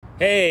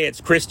Hey, it's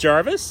Chris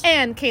Jarvis.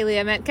 And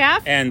Kaylia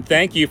Metcalf. And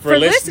thank you for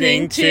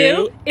listening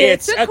to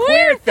It's a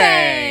Queer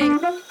Thing.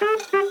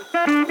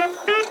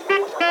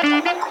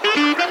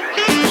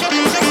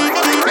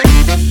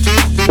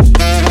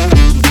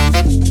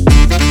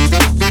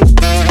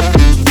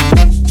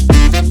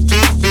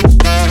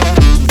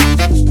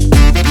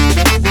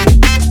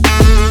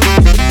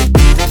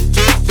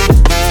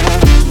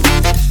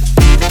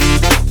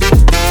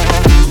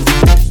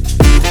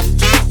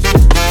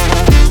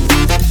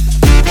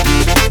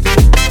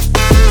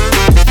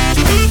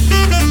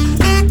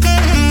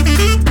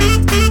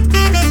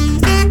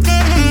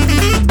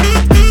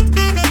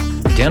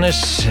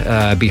 Dennis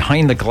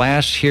behind the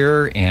glass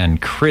here,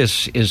 and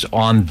Chris is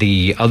on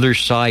the other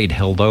side.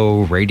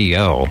 Hello,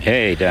 radio.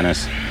 Hey,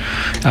 Dennis.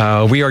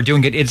 We are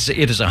doing it. It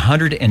is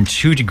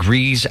 102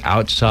 degrees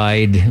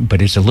outside,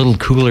 but it's a little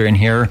cooler in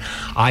here.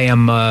 I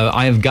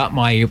have got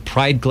my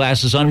Pride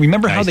glasses on.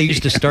 Remember how they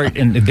used to start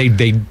and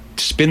they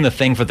spin the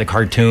thing for the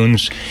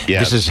cartoons?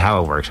 Yes. This is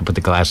how it works. We'll put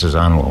the glasses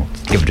on. We'll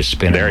give it a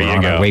spin. There and we're you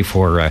on go. our way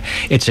for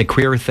It's a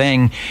Queer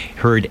Thing,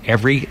 heard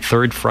every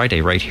third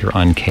Friday right here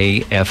on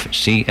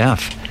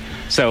KFCF.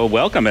 So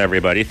welcome,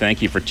 everybody.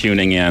 Thank you for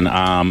tuning in.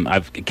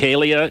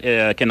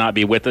 Kaylia cannot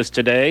be with us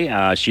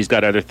today. She's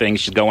got other things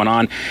she's going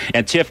on.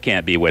 And Tiff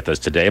can't be with us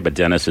today, but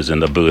Dennis is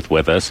in the booth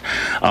with us.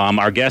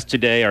 Our guests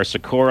today are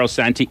Socorro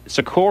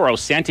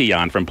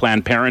Santillan from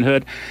Planned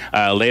Parenthood.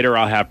 Later,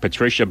 I'll have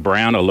Patricia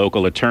Brown, a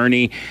local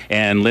attorney,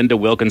 and Linda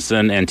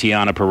Wilkinson and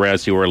Tiana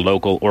Perez, who are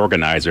local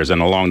organizers.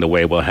 And along the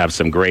way, we'll have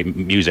some great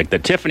music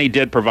that Tiffany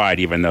did provide,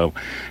 even though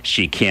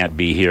she can't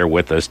be here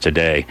with us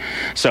today.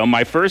 So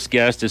my first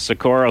guest is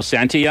Socorro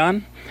Santillan.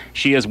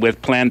 She is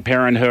with Planned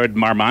Parenthood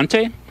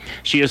Marmonte.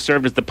 She has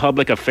served as the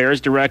Public Affairs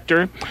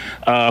Director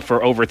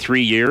for over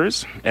 3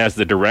 years. As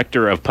the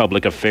Director of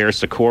Public Affairs,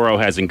 Socorro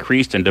has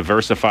increased and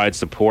diversified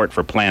support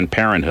for Planned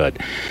Parenthood.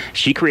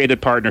 She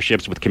created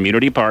partnerships with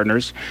community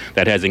partners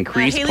that has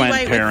increased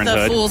Planned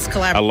Parenthood,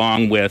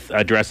 along with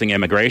addressing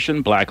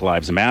immigration, Black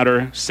Lives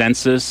Matter,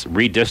 census,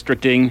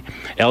 redistricting,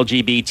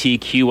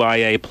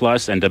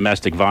 LGBTQIA+, and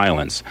domestic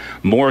violence.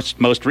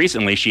 Most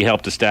recently, she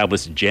helped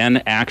establish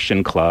Gen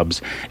Action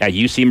Clubs at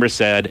UC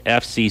Merced,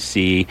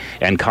 FCC,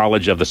 and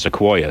College of the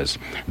Sequoias.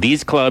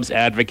 These clubs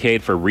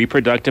advocate for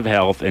reproductive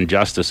health and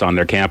justice on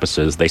their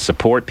campuses. They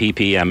support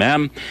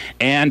PPMM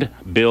and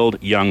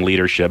build young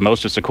leadership.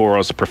 Most of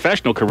Socorro's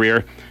professional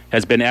career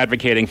has been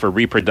advocating for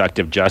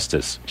reproductive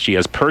justice. She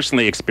has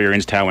personally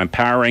experienced how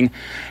empowering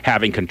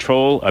having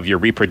control of your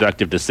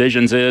reproductive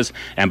decisions is,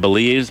 and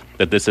believes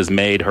that this has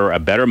made her a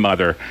better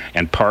mother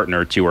and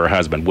partner to her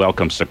husband.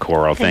 Welcome,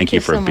 Socorro. Thank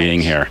you for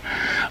being here.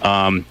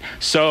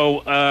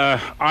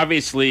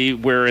 Obviously,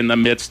 we're in the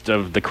midst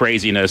of the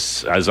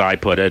craziness, as I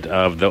put it,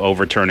 of the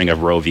overturning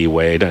of Roe v.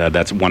 Wade.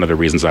 That's one of the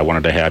reasons I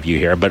wanted to have you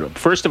here. But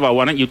first of all,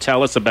 why don't you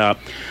tell us about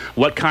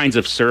what kinds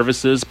of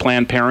services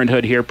Planned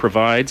Parenthood here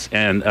provides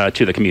and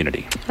to the community?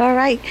 All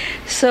right.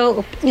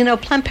 So,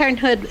 Planned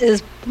Parenthood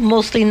is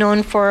mostly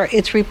known for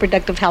its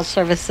reproductive health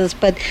services,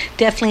 but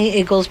definitely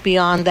it goes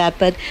beyond that.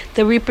 But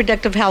the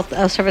reproductive health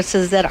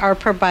services that are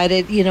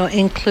provided,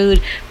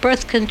 include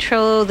birth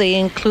control, they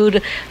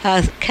include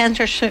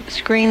cancer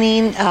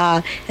screening,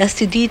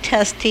 STD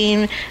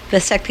testing,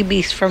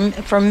 vasectomies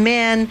for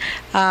men,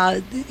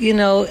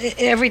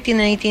 everything,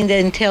 anything that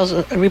entails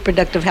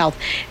reproductive health.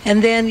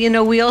 And then,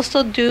 we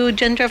also do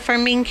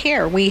gender-affirming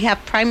care. We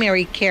have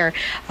primary care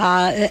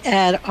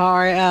at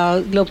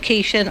our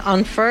location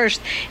on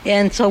First.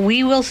 And so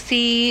we will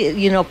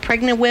see,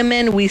 pregnant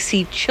women, we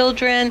see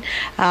children,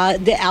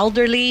 the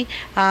elderly,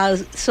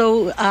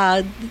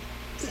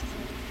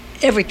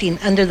 everything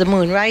under the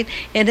moon, right?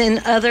 And in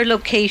other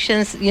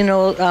locations,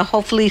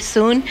 hopefully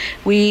soon,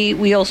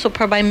 we also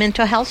provide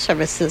mental health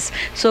services.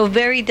 So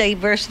very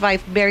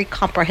diversified, very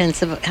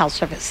comprehensive health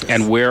services.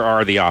 And where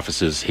are the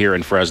offices here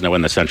in Fresno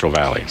in the Central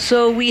Valley?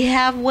 So we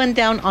have one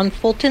down on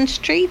Fulton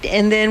Street,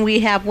 and then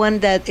we have one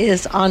that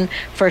is on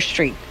First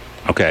Street.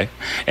 Okay.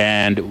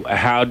 And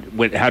how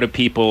do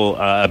people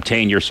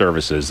obtain your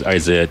services?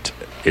 Is it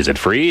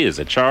free? Is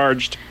it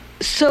charged?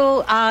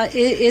 So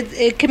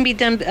it can be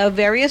done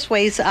various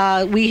ways.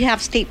 We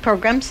have state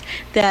programs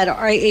that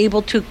are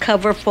able to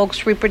cover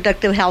folks'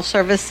 reproductive health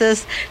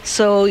services.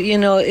 So,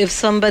 if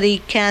somebody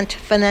can't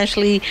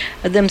financially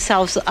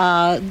themselves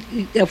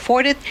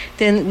afford it,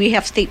 then we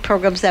have state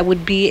programs that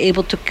would be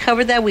able to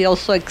cover that. We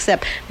also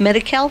accept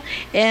Medi-Cal,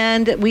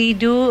 and we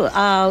do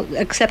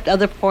accept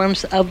other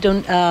forms of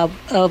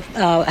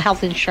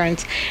health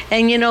insurance.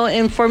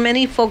 And for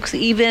many folks,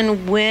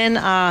 even when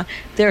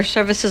their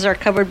services are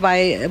covered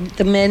by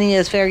the many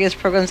various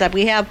programs that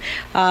we have,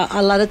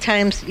 a lot of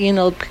times,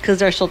 because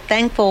they're so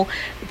thankful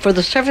for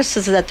the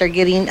services that they're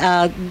getting,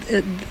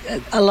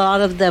 a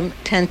lot of them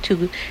tend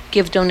to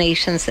give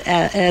donations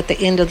at the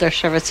end of their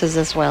services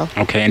as well.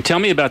 Okay, and tell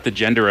me about the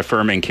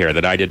gender-affirming care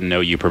that I didn't know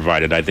you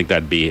provided. I think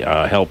that'd be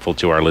helpful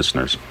to our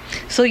listeners.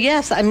 So,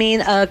 yes,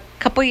 a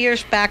couple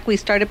years back, we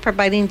started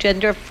providing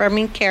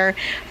gender-affirming care.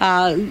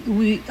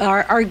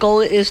 Our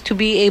goal is to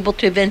be able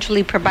to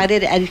eventually provide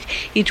it at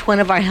each one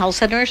of our health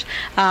centers.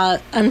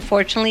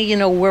 unfortunately,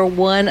 we're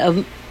one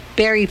of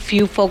very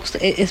few folks,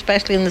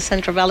 especially in the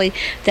Central Valley,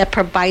 that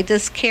provide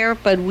this care,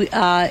 but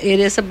it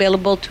is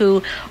available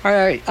to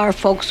our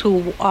folks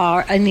who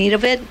are in need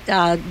of it.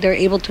 They're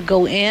able to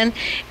go in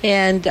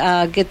and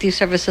get these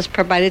services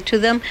provided to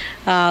them.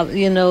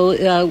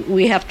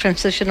 We have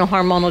transitional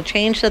hormonal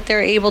change that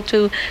they're able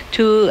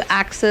to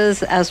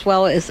access, as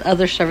well as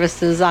other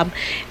services.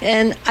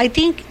 And I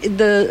think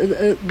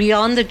the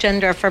beyond the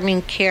gender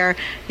affirming care,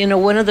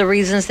 one of the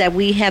reasons that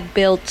we have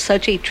built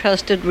such a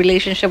trusted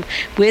relationship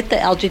with the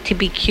LGBTQ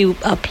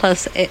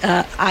plus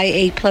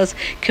IA plus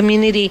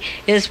community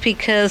is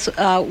because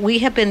we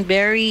have been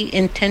very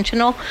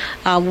intentional.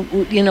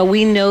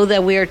 We know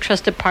that we are a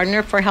trusted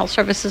partner for health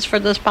services for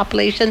this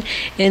population,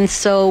 and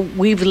so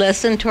we've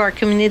listened to our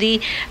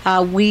community.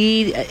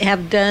 We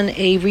have done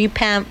a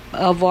revamp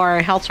of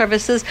our health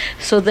services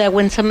so that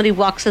when somebody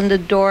walks in the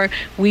door,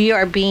 we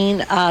are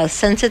being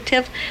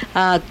sensitive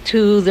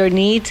to their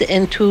needs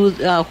and to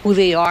who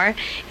they are.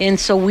 And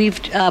so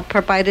we've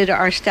provided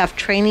our staff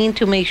training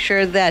to make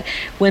sure that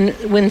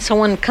when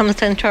someone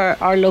comes into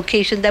our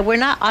location, that we're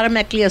not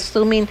automatically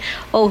assuming,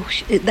 oh,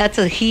 that's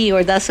a he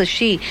or that's a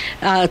she,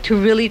 to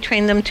really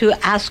train them to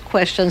ask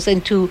questions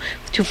and to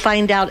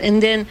find out,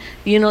 and then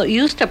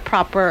use the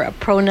proper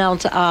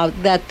pronouns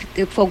that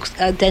the folks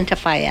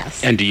identify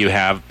as. And do you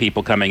have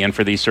people coming in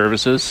for these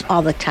services?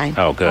 All the time.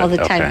 Oh, good. All the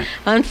time. Okay.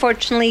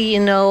 Unfortunately,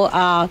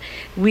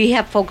 we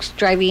have folks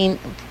driving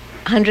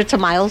hundreds of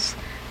miles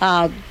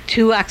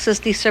to access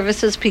these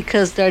services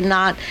because they're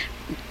not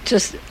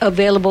just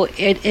available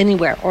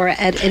anywhere or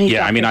at any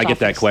I mean, I get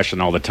that question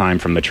all the time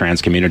from the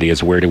trans community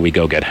is where do we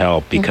go get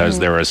help? Because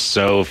there are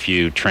so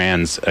few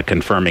trans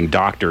confirming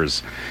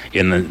doctors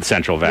in the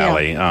Central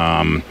Valley.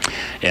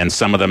 And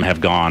some of them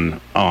have gone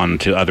on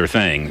to other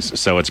things.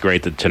 So it's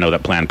great to know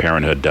that Planned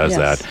Parenthood does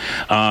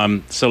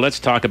that. So let's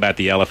talk about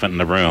the elephant in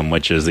the room,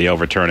 which is the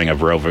overturning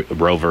of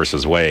Roe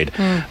versus Wade.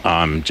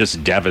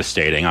 Just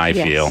devastating, I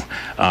feel.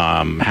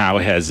 How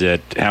has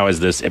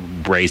this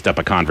raised up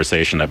a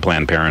conversation at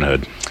Planned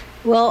Parenthood?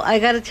 Well, I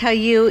got to tell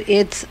you,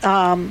 it's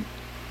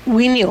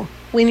we knew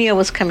it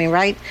was coming,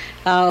 right?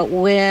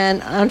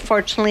 When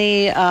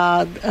unfortunately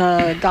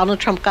Donald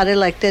Trump got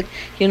elected,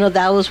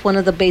 that was one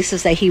of the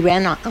bases that he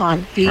ran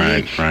on.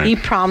 He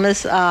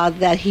promised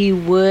that he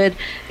would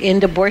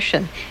end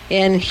abortion,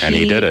 and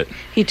he did it.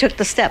 He took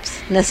the steps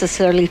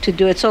necessarily to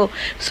do it. So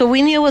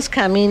we knew it was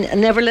coming.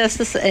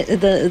 Nevertheless,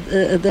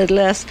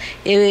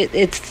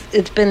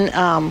 it's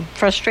been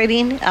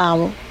frustrating,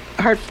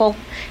 hurtful,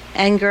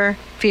 anger,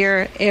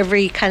 fear,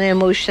 every kind of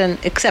emotion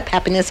except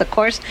happiness, of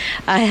course,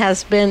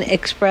 has been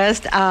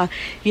expressed. Happiness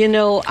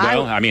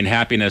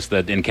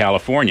that in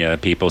California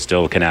people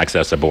still can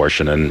access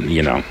abortion, and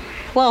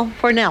Well,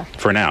 for now.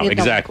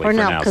 Exactly. For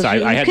now. So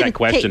I had that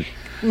question.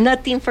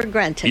 Nothing for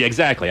granted. Yeah,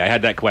 exactly. I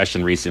had that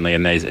question recently,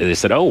 and they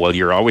said, "Oh, well,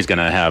 you're always going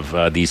to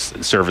have these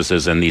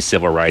services and these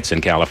civil rights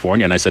in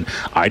California." And I said,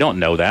 "I don't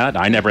know that.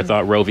 I never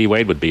thought Roe v.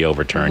 Wade would be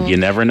overturned. You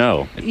never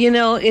know."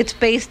 It's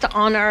based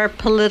on our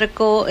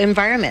political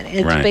environment.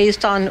 It's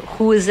based on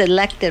who is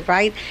elected,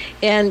 right?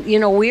 And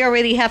we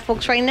already have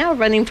folks right now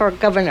running for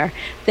governor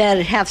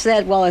that have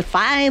said, "Well, if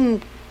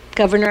I'm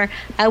governor,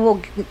 I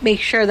will make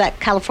sure that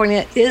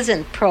California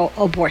isn't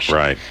pro-abortion."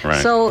 Right.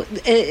 So,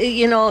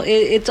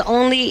 it's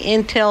only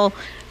until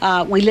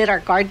we let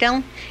our guard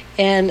down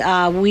and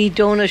we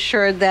don't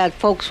assure that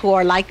folks who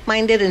are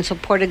like-minded and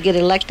supported get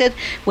elected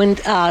when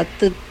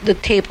the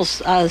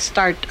tables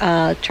start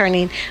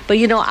turning. But,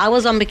 I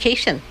was on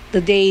vacation the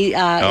day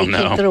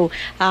came through.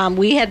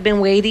 We had been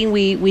waiting.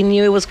 We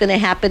knew it was going to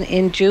happen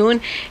in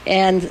June.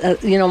 And,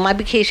 my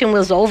vacation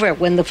was over.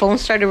 When the phone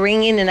started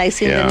ringing and I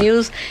seen the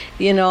news,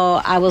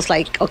 I was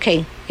like,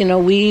 okay,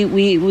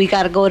 we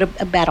got to go to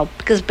battle,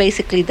 because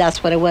basically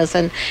that's what it was.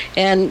 And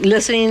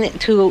listening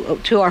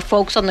to our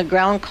folks on the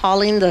ground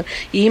calling, the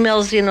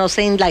emails,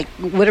 saying like,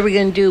 what are we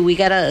going to do? We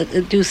got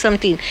to do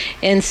something.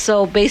 And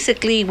so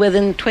basically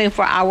within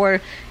 24 hours,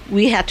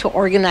 we had to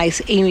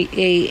organize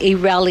a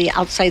rally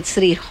outside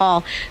City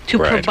Hall to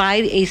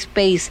provide a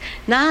space.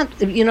 Not,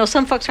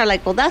 some folks are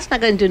like, well, that's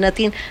not going to do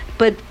nothing.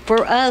 But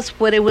for us,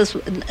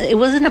 it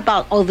wasn't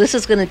about, oh, this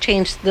is going to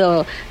change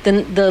the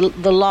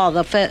law,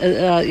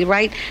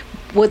 right?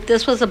 What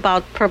this was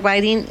about,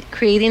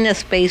 creating a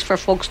space for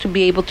folks to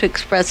be able to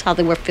express how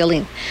they were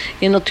feeling,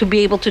 to be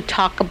able to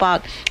talk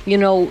about,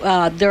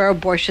 their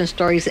abortion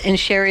stories and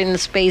sharing the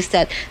space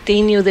that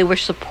they knew they were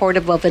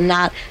supportive of and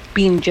not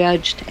being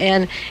judged.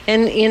 And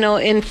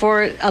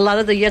for a lot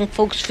of the young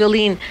folks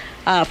feeling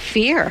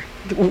fear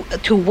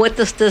to what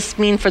does this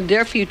mean for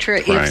their future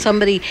if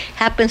somebody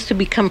happens to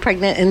become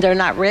pregnant and they're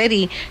not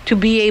ready, to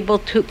be able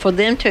to, for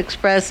them to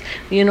express,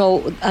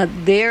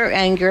 their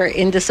anger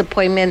and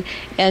disappointment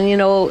and,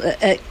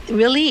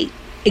 really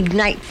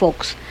ignite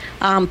folks.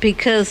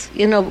 Because,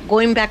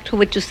 going back to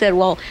what you said,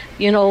 well,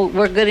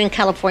 we're good in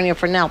California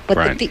for now.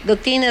 But the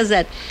thing is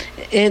that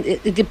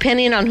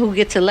depending on who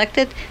gets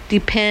elected,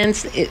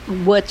 depends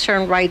what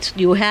certain rights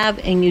you have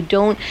and you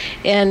don't.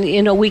 And,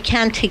 we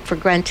can't take for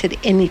granted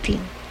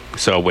anything.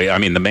 So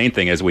the main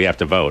thing is we have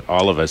to vote.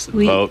 All of us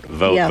vote.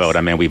 Yes. Vote.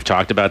 I mean, we've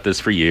talked about this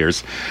for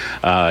years.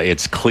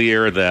 It's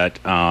clear that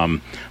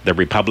the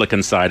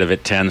Republican side of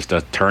it tends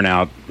to turn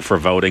out for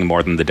voting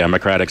more than the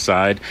Democratic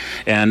side.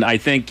 And I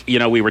think,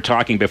 we were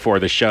talking before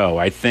the show.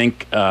 I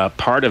think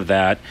part of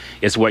that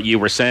is what you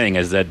were saying,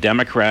 is that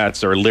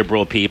Democrats or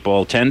liberal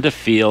people tend to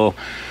feel,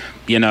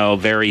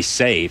 very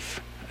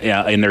safe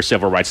in their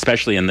civil rights,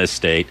 especially in this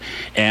state,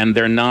 and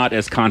they're not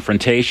as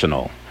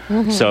confrontational.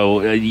 Mm-hmm.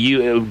 So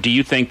do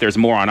you think there's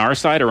more on our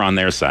side or on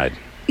their side?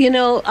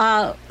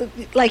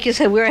 Like you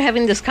said, we were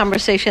having this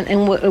conversation,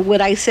 and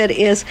what I said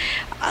is,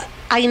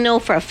 I know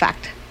for a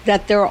fact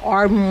that there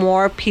are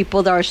more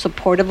people that are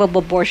supportive of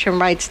abortion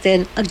rights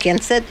than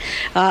against it.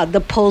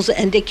 The polls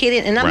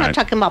indicated, and I'm not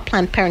talking about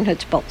Planned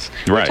Parenthood's polls.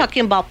 We're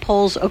talking about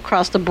polls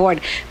across the board,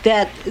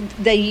 that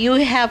you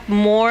have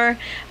more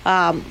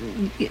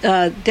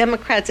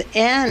Democrats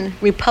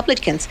and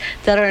Republicans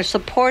that are in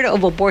support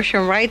of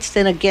abortion rights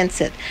than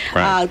against it.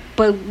 Right.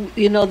 But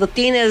the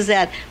thing is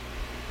that,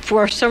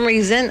 for some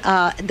reason,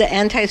 the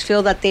antis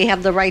feel that they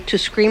have the right to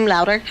scream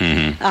louder,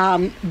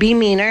 be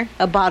meaner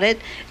about it,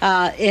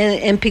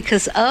 and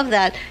because of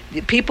that,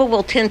 people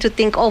will tend to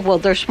think, oh, well,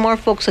 there's more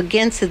folks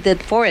against it than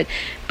for it.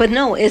 But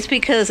no, it's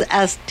because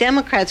as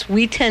Democrats,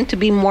 we tend to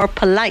be more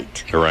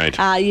polite. Right.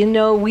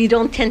 We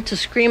don't tend to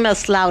scream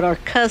as loud or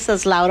cuss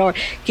as loud or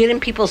get in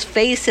people's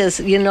faces,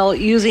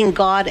 using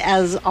God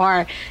as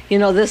our,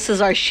 this is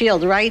our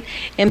shield, right?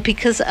 And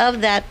because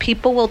of that,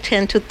 people will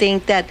tend to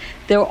think that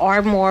there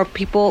are more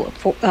people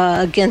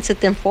against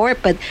it than for it.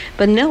 But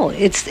no,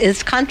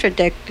 it's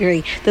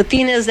contradictory. The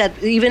thing is that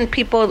even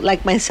people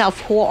like myself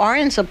who are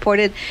in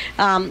supported,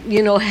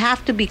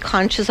 have to be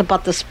conscious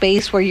about the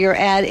space where you're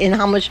at and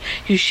how much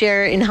you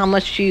share and how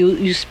much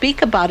you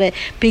speak about it,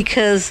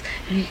 because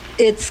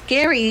it's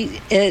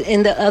scary,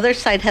 and the other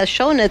side has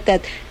shown it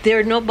that there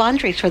are no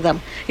boundaries for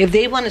them. If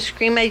they want to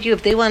scream at you,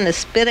 if they want to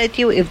spit at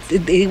you, if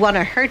they want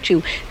to hurt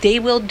you, they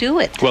will do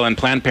it. Well, and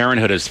Planned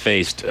Parenthood has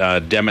faced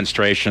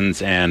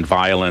demonstrations and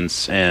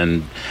violence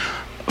and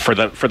for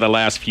the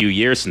last few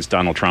years since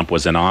Donald Trump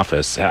was in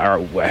office.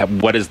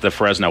 What has the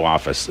Fresno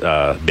office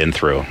been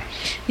through?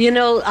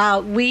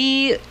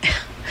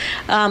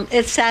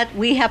 It's sad.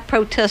 We have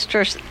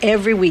protesters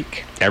every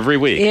week. Every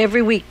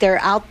week. They're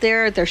out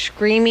there, they're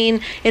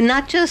screaming, and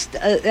not just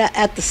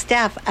at the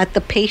staff, at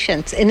the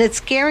patients. And it's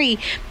scary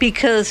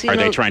because, Are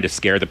they trying to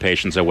scare the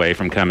patients away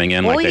from coming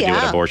in like they do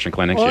at abortion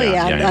clinics? Oh,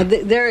 yeah.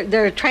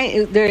 They're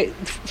trying.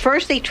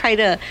 First, they try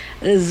to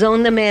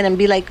zone them in and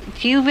be like,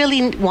 do you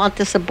really want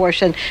this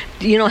abortion?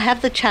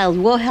 Have the child.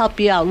 We'll help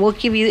you out. We'll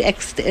give you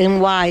X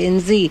and Y and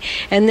Z.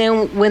 And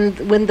then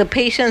when the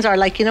patients are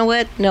like, you know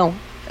what? No,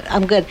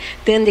 I'm good,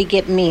 then they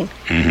get mean.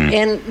 Mm-hmm.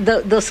 And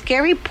the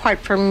scary part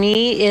for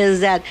me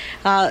is that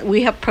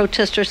we have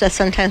protesters that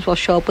sometimes will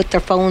show up with their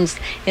phones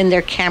and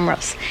their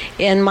cameras.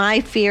 And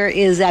my fear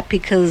is that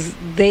because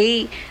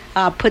they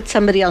put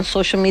somebody on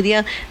social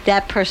media,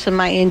 that person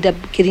might end up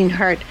getting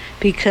hurt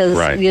because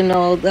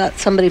that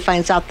somebody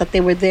finds out that they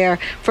were there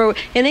for.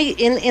 And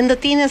the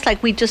thing is,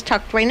 like we just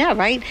talked right now,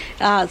 right?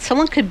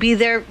 Someone could be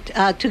there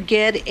to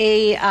get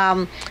a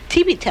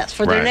TB test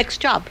for their next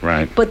job,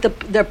 right? But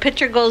their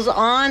picture goes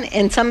on,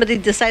 and somebody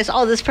decides,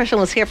 oh, this person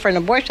was here for an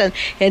abortion,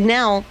 and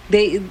now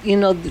their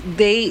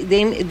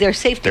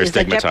safety is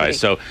stigmatized.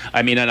 So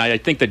and I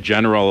think the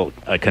general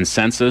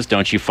consensus,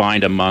 don't you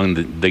find,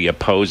 among the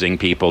opposing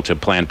people to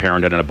Planned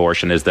Parenthood and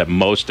abortion is that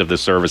most of the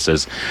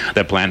services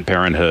that Planned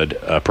Parenthood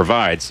provides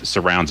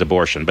surrounds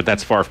abortion, but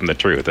that's far from the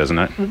truth, isn't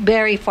it?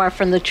 Very far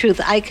from the truth.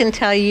 I can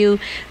tell you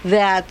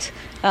that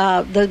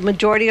the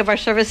majority of our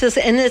services,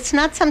 and it's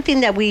not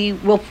something that we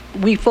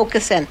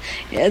focus in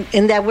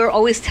that we're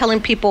always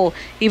telling people,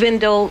 even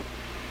though,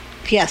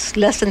 yes,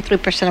 less than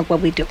 3% of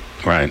what we do.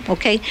 Right.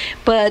 Okay,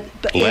 but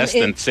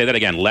say that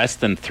again. Less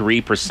than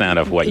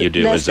 3% of what you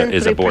do is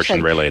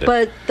abortion related.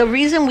 But the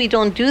reason we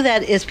don't do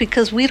that is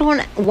because we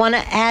don't want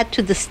to add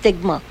to the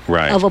stigma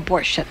of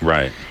abortion.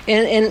 Right.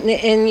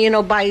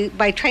 And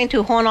by trying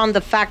to hone on the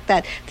fact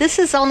that this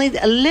is only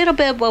a little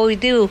bit of what we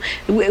do,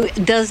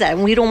 does that,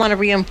 and we don't want to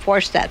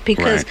reinforce that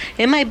because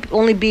it might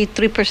only be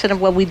 3%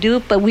 of what we do,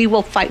 but we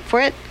will fight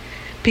for it.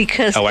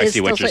 Because I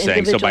see what you're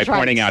saying. So by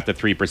pointing out the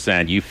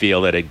 3%, you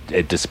feel that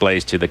it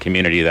displays to the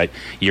community that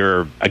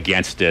you're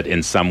against it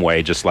in some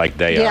way, just like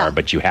they are,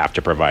 but you have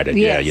to provide it.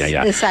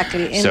 Yes,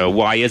 exactly. So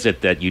why is it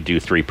that you do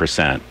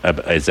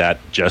 3%? Is that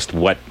just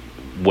what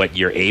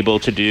you're able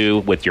to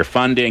do with your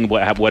funding?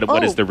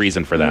 What is the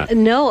reason for that?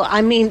 No,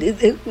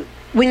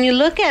 when you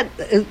look at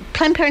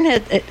Planned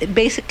Parenthood, it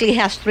basically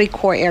has three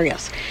core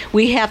areas.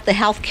 We have the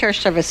health care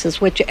services,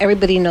 which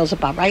everybody knows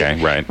about, right?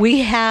 Okay, right.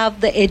 We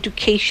have the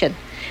education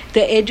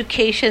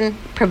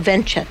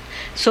prevention.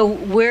 So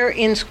we're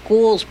in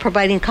schools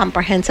providing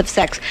comprehensive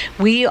sex.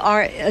 We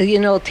are,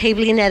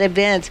 tabling at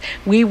events.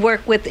 We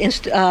work with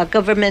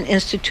government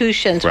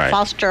institutions,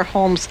 foster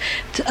homes,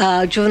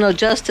 juvenile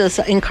justice,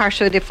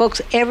 incarcerated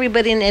folks,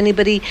 everybody and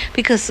anybody,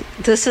 because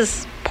this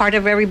is part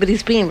of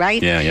everybody's being,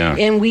 right?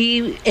 Yeah. And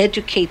we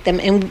educate them,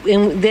 and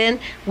then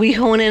we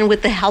hone in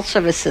with the health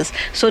services.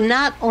 So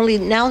not only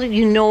now that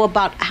you know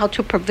about how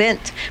to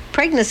prevent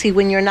pregnancy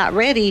when you're not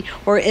ready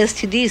or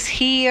STDs,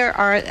 here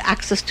are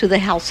access to the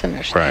health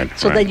centers,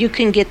 so that you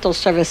can get those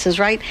services,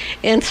 right?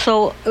 And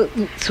so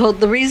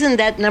the reason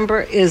that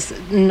number is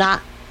not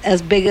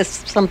as big as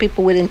some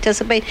people would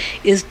anticipate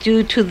is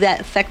due to the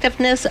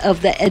effectiveness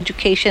of the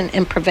education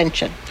and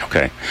prevention.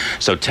 Okay.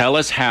 So tell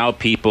us how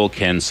people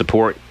can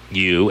support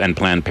you and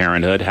Planned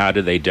Parenthood. How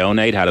do they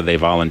donate? How do they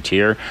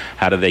volunteer?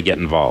 How do they get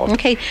involved?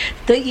 Okay.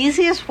 The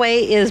easiest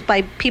way is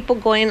by people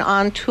going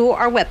on to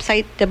our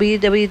website,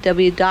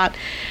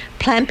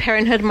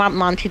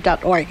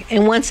 www.PlannedParenthoodMontmonte.org.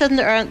 And once on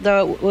the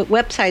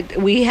website,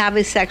 we have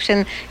a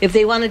section. If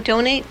they want to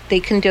donate,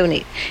 they can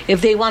donate. If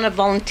they want to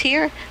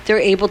volunteer,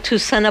 they're able to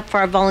sign up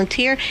for a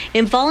volunteer.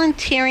 And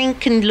volunteering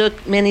can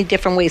look many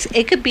different ways.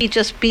 It could be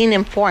just being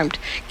informed,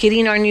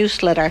 getting our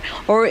newsletter,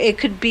 or it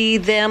could be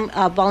them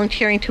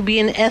volunteering to be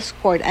an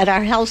escort at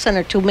our health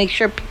center to make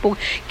sure people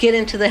get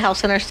into the health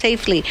center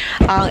safely.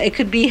 It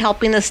could be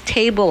helping us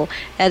table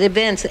at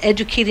events,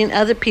 educating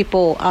other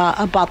people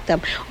about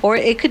them. Or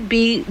it could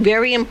be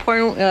very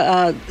important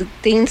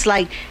things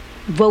like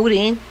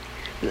voting,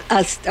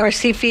 our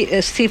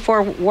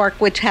C4 work,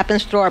 which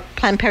happens through our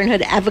Planned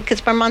Parenthood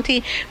Advocates for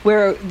Monte,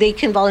 where they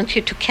can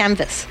volunteer to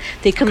canvass.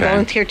 They can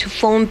volunteer to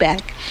phone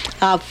bank,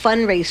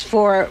 fundraise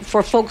for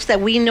folks that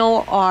we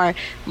know are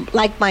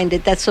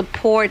like-minded, that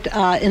support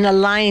and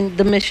align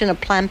the mission of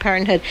Planned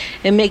Parenthood,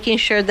 and making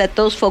sure that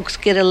those folks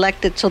get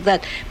elected. So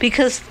that,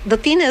 because the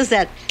thing is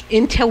that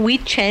until we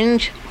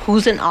change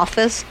who's in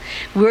office,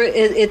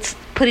 it's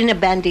putting a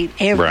Band-Aid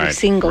every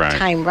single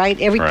time, right?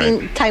 Every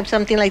time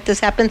something like this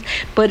happens.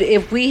 But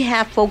if we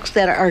have folks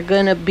that are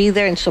going to be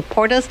there and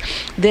support us,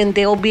 then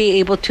they'll be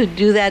able to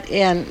do that,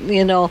 and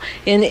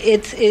and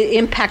it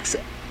impacts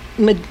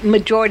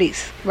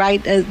majorities,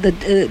 right?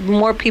 The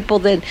more people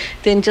than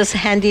just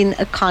handing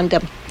a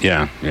condom.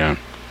 Yeah.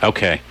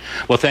 Okay.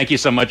 Well, thank you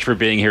so much for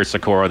being here,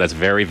 Socorro. That's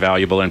very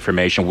valuable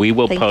information. We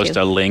will post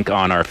a link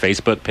on our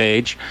Facebook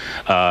page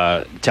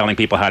telling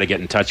people how to get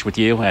in touch with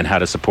you and how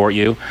to support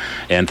you.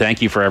 And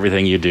thank you for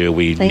everything you do.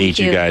 We need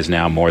you guys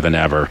now more than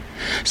ever.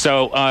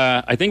 So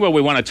I think what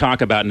we want to talk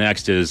about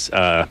next is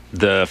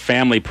the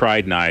Family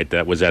Pride Night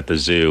that was at the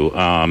zoo.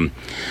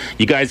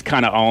 You guys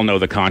kind of all know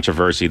the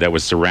controversy that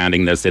was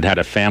surrounding this. It had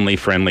a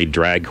family-friendly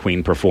drag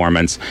queen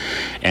performance,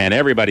 and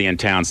everybody in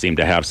town seemed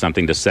to have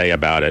something to say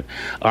about it.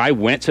 I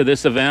went to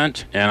this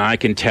event, and I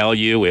can tell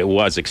you it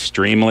was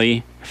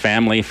extremely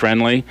family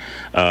friendly.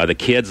 The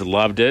kids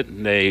loved it.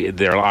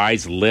 Their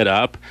eyes lit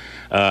up.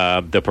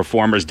 The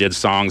performers did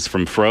songs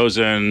from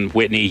Frozen,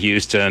 Whitney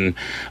Houston.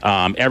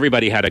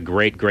 Everybody had a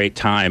great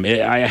time.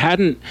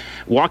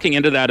 Walking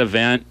into that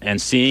event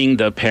and seeing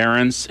the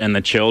parents and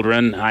the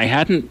children, I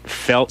hadn't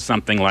felt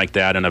something like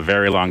that in a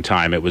very long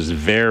time. It was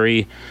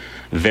very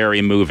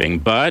moving.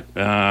 But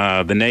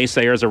the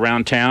naysayers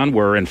around town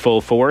were in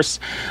full force.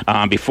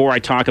 Before I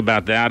talk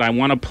about that, I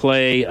want to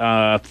play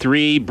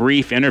 3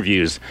 brief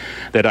interviews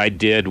that I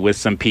did with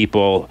some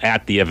people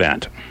at the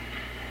event.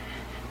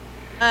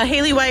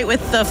 Haley White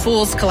with the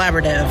Fools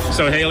Collaborative.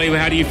 So, Haley,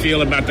 how do you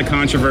feel about the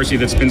controversy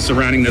that's been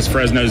surrounding this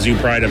Fresno Zoo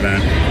Pride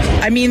event?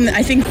 I mean,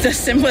 I think the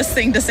simplest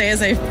thing to say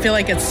is I feel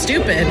like it's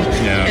stupid.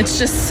 Yeah. It's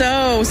just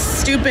so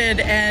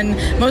stupid,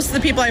 and most of the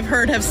people I've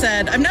heard have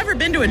said, I've never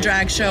been to a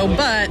drag show,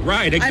 but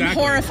I'm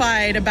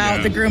horrified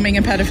about the grooming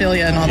and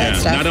pedophilia and all that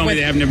stuff. Not only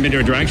they have never been to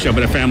a drag show,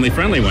 but a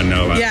family-friendly one,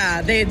 no.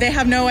 Yeah, they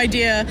have no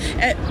idea.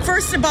 At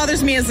first, it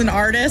bothers me as an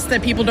artist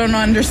that people don't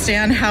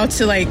understand how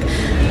to,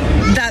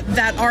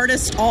 that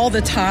artists all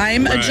the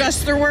time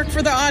adjust their work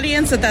for the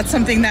audience, that's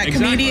something that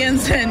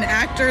comedians and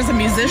actors and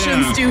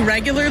musicians do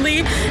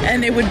regularly,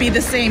 and it would be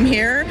the same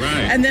here.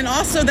 And then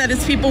also that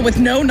it's people with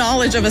no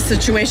knowledge of a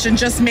situation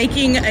just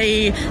making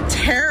a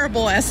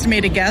terrible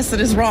estimated guess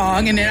that is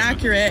wrong and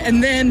inaccurate,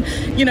 and then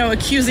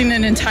accusing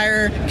an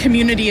entire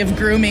community of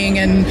grooming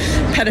and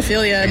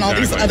pedophilia and all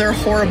these other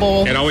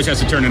horrible... It always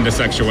has to turn into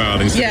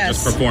sexuality instead of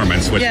just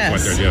performance, which is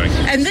what they're doing.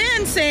 And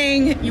then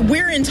saying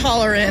we're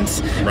intolerant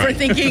for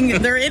thinking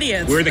they're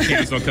idiots. We're the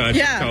cancel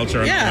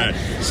culture and all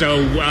that.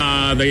 So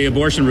the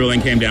abortion ruling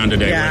came down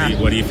today.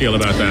 What do you feel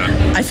about that?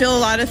 I feel a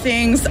lot of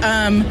things.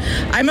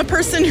 I'm a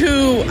person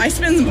who I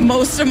spend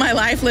most of my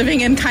life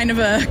living in kind of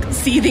a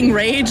seething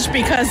rage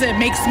because it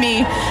makes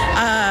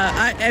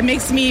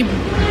me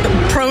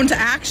prone to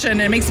action.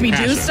 It makes me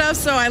do stuff.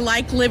 So I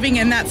like living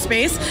in that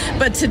space.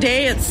 But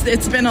today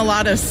it's been a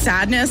lot of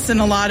sadness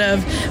and a lot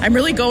of, I'm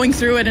really going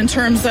through it in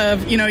terms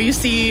of, you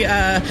see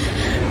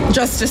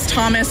Justice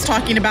Thomas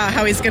talking about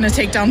how he's going to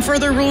take down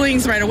further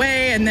rulings right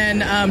away, and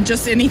then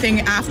just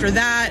anything after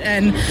that.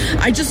 And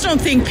I just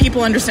don't think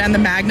people understand the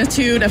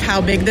magnitude of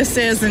how big this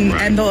is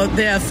and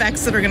the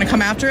effects that are going to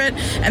come after it.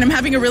 And I'm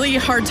having a really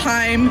hard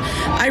time.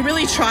 I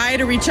really try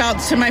to reach out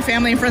to my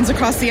family and friends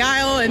across the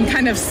aisle and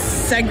kind of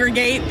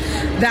segregate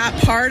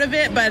that part of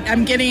it, but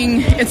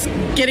it's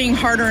getting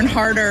harder and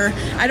harder.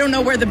 I don't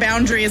know where the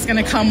boundary is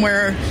going to come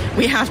where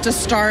we have to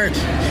start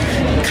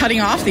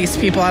cutting off these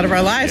people out of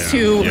our lives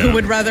who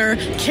would rather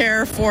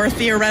care for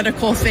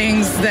theoretical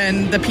things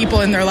than the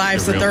people in their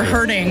lives that they're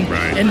hurting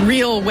in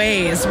real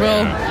ways,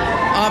 real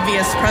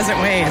obvious present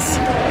ways.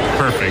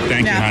 Perfect.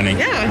 Thank you, honey.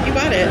 Yeah, you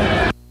got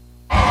it.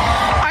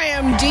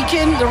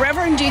 The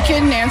Reverend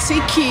Deacon Nancy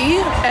Key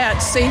at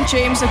St.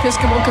 James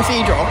Episcopal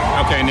Cathedral.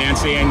 Okay,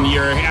 Nancy, and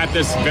you're at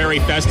this very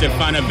festive,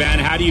 fun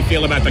event. How do you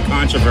feel about the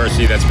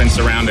controversy that's been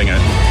surrounding it?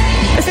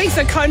 I think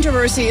the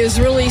controversy is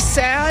really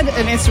sad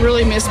and it's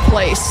really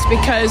misplaced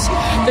because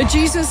the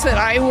Jesus that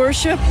I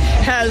worship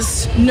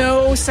has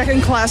no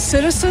second-class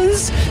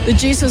citizens. The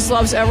Jesus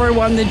loves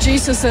everyone. The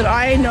Jesus that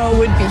I know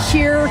would be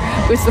here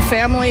with the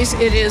families.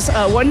 It is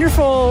a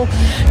wonderful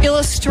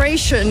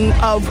illustration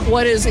of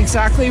what is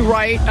exactly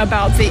right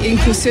about the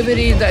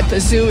inclusivity that the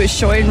zoo is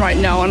showing right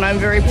now, and I'm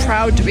very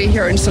proud to be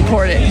here and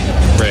support it.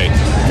 Great.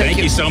 Thank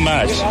you so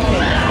much.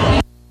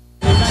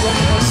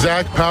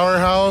 Zach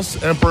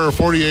Powerhouse, Emperor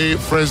 48,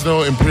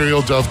 Fresno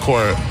Imperial Dove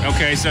Court.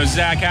 Okay, so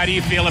Zach, how do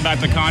you feel about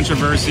the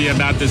controversy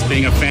about this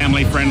being a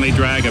family-friendly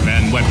drag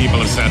event and what people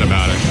have said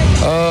about it?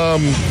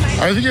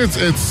 I think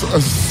it's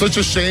such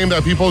a shame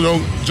that people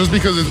don't, just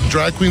because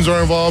drag queens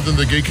are involved and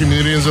the gay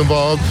community is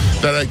involved,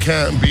 that it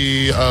can't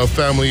be a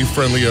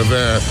family-friendly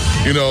event.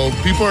 You know,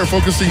 people are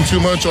focusing too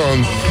much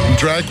on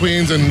drag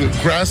queens and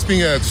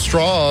grasping at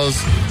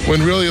straws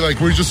when really, like,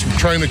 we're just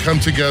trying to come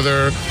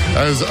together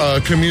as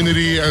a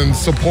community and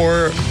support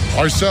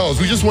ourselves.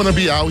 We just want to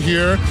be out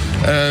here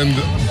and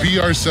be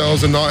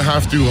ourselves and not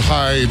have to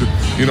hide,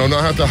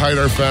 not have to hide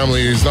our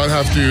families, not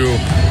have to,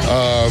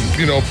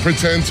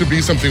 pretend to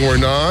be something we're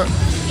not.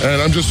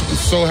 And I'm just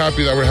so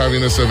happy that we're having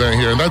this event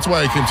here. And that's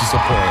why I came to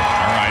support. All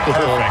right,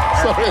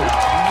 perfect. Sorry.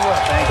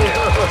 Thank you.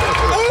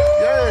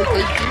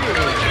 Yay, thank you.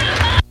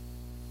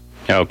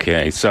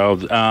 Okay, so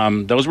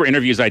those were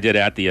interviews I did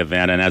at the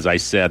event, and as I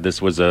said,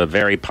 this was a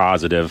very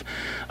positive,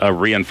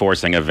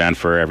 reinforcing event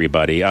for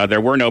everybody.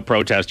 There were no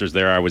protesters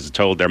there. I was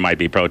told there might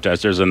be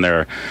protesters, and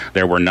there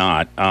were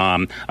not.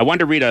 I wanted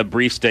to read a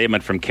brief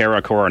statement from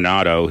Cara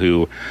Coronado,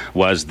 who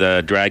was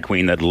the drag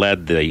queen that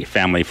led the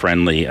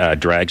family-friendly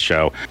drag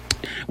show.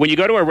 When you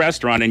go to a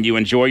restaurant and you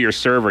enjoy your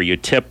server, you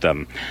tip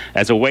them.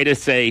 As a way to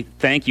say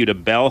thank you to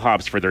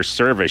bellhops for their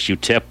service, you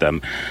tip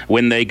them.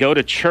 When they go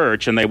to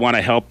church and they want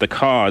to help the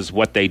cause,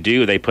 what they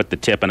do, they put the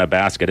tip in a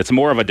basket. It's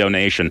more of a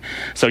donation.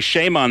 So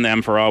shame on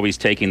them for always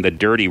taking the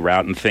dirty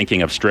route and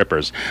thinking of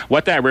strippers.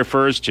 What that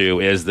refers to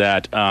is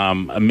that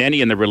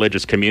many in the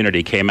religious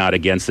community came out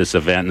against this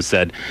event and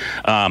said,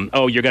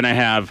 you're going to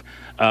have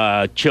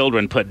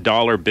children put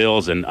dollar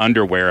bills in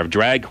underwear of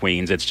drag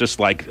queens. It's just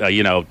like,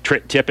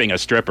 tipping a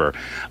stripper.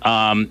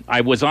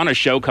 I was on a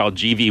show called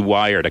GV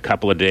Wired a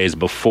couple of days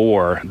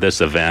before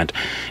this event.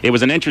 It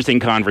was an interesting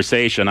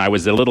conversation. I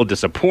was a little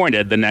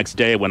disappointed the next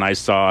day when I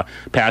saw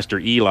Pastor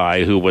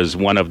Eli, who was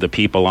one of the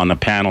people on the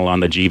panel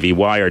on the GV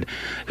Wired,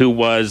 who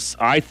was,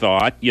 I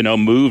thought,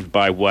 moved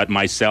by what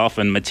myself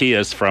and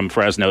Matthias from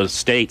Fresno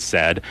State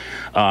said.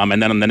 And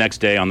then on the next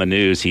day on the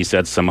news, he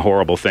said some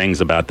horrible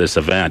things about this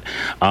event.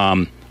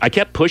 I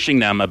kept pushing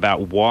them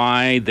about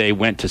why they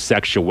went to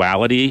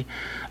sexuality,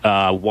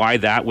 why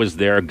that was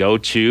their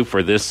go-to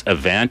for this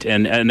event.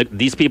 And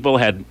these people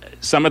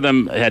some of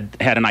them had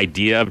an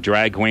idea of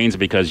drag queens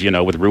because,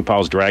 with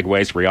RuPaul's Drag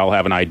Race, we all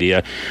have an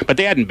idea. But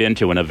they hadn't been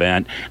to an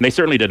event, and they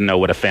certainly didn't know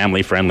what a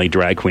family-friendly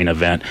drag queen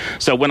event.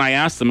 So when I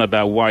asked them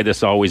about why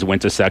this always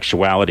went to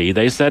sexuality,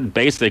 they said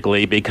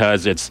basically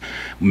because it's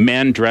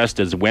men dressed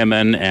as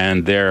women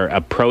and they're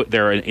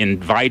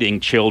inviting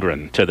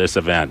children to this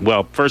event.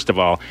 Well, first of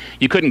all,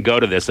 you couldn't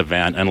go to this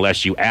event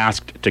unless you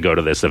asked to go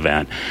to this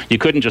event. You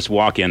couldn't just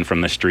walk in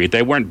from the street.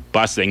 They weren't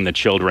busing the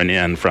children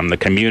in from the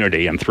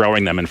community and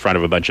throwing them in front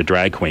of a bunch of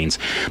drag queens.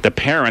 The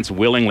parents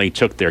willingly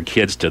took their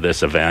kids to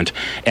this event,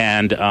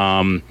 and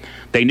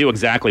they knew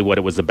exactly what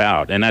it was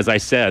about. And as I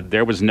said,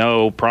 there was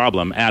no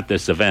problem at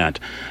this event.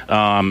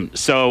 I'm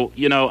so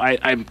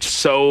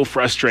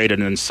frustrated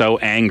and so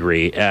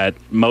angry at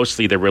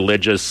mostly the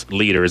religious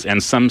leaders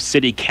and some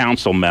city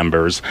council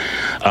members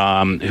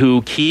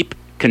who keep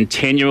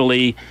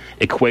continually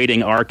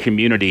equating our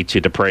community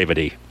to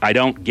depravity. I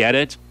don't get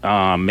it.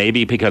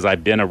 Maybe because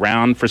I've been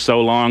around for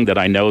so long that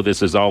I know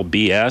this is all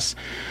BS.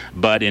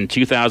 But in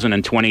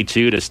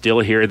 2022, to still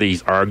hear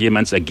these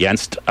arguments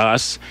against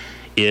us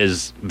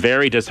is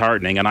very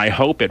disheartening, and I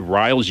hope it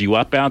riles you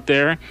up out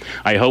there.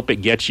 I hope it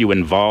gets you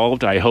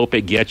involved. I hope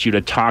it gets you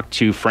to talk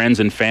to friends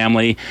and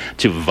family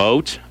to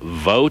vote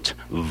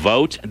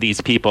these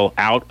people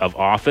out of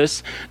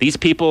office. These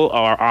people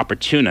are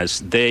opportunists.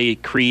 They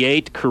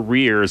create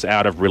careers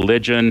out of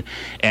religion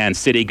and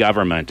city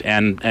government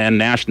and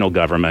national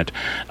government,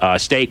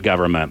 state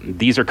government.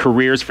 These are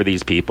careers for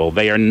these people.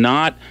 They are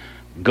not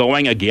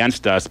going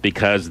against us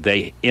because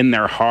they, in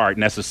their heart,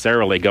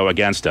 necessarily go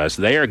against us.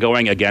 They are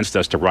going against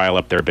us to rile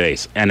up their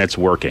base, and it's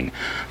working.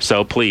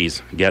 So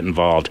please get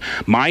involved.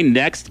 My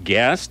next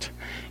guest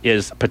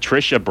is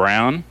Patricia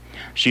Brown.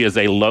 She is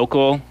a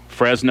local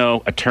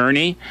Fresno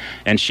attorney,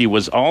 and she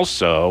was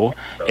also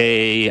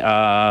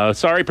a,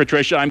 sorry,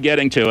 Patricia, I'm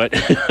getting to it.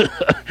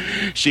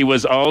 She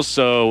was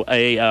also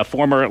a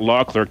former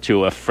law clerk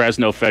to a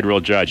Fresno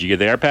federal judge. Are you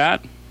there,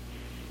 Pat?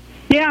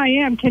 Yeah, I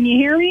am. Can you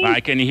hear me? I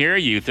can hear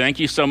you.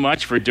 Thank you so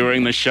much for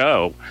doing the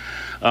show.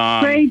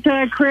 Great,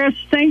 Chris.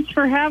 Thanks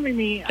for having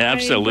me.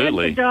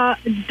 Absolutely. I read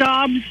the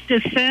Dobbs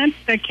dissent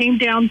that came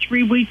down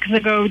 3 weeks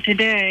ago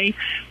today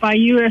by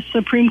U.S.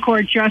 Supreme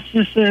Court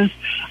Justices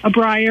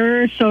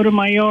Breyer,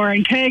 Sotomayor,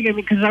 and Kagan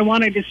because I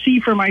wanted to see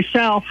for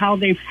myself how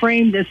they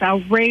framed this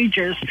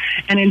outrageous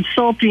and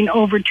insulting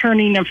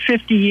overturning of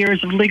 50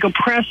 years of legal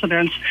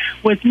precedents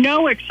with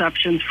no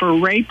exceptions for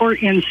rape or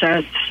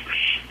incest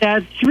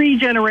that 3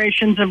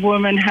 generations of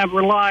women have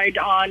relied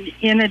on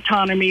in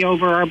autonomy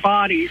over our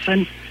bodies.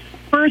 And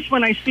first,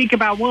 when I speak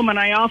about women,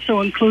 I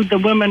also include the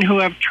women who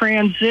have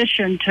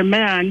transitioned to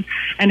men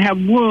and have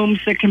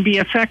wombs that can be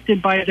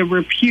affected by the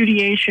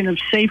repudiation of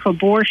safe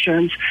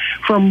abortions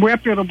from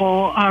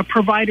reputable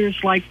providers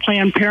like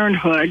Planned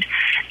Parenthood.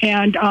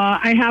 And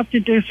I have to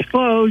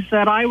disclose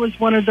that I was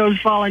one of those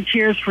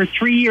volunteers for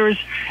 3 years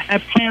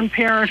at Planned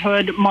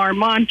Parenthood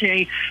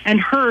Marmonte and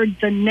heard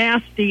the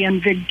nasty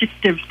and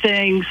vindictive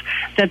things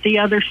that the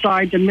other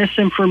side, the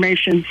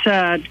misinformation,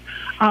 said.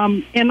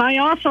 And I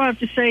also have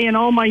to say, in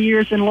all my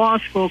years in law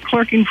school,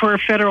 clerking for a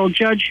federal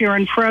judge here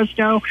in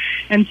Fresno,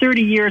 and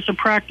 30 years of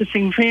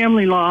practicing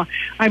family law,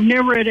 I've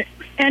never read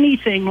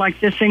anything like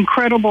this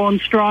incredible and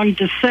strong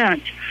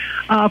dissent.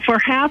 For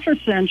half a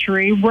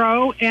century,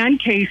 Roe and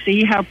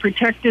Casey have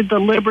protected the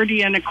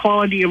liberty and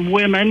equality of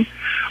women.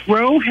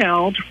 Roe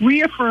held,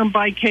 reaffirmed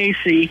by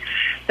Casey,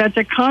 that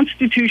the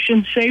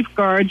Constitution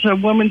safeguards a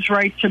woman's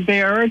right to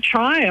bear a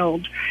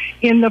child.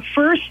 In the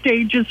first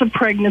stages of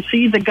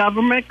pregnancy, the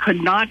government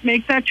could not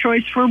make that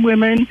choice for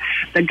women.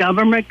 The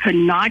government could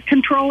not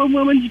control a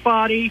woman's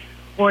body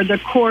or the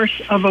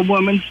course of a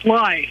woman's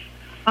life.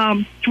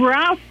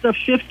 Throughout the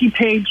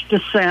 50-page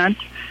dissent,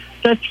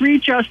 the 3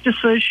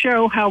 justices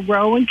show how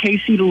Roe and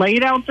Casey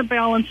laid out the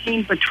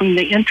balancing between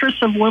the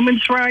interests of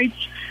women's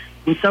rights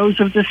with those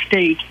of the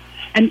state.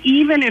 And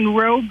even in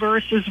Roe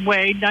versus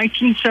Wade,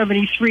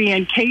 1973,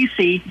 and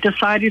Casey,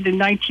 decided in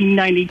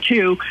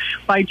 1992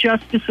 by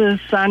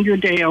Justices Sandra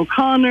Day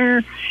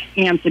O'Connor,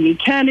 Anthony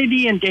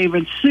Kennedy, and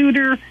David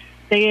Souter,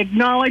 they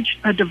acknowledged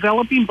a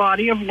developing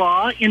body of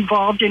law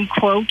involved in,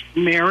 quote,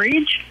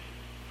 marriage,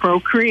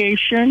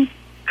 procreation,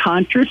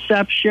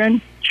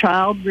 contraception,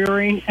 child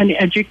rearing, and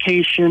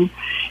education.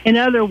 In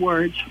other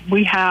words,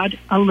 we had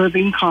a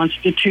living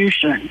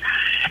constitution.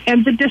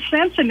 And the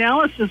dissent's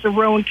analysis of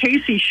Roe and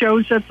Casey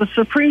shows that the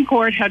Supreme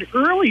Court had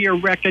earlier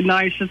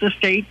recognized that the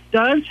state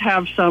does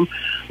have some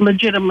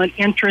legitimate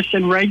interest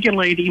in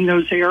regulating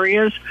those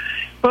areas.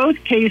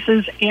 Both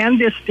cases and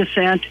this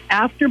dissent,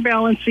 after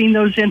balancing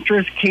those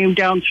interests, came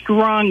down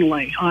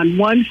strongly on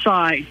one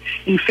side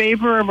in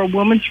favor of a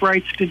woman's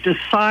rights to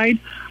decide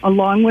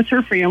along with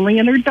her family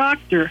and her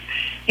doctor.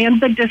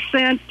 And the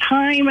dissent,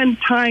 time and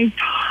time,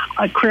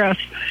 Chris,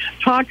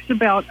 talks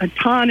about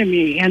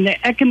autonomy and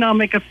the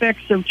economic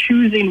effects of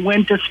choosing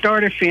when to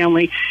start a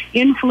family,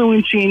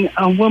 influencing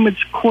a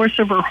woman's course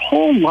of her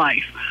whole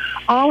life,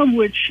 all of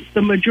which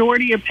the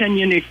majority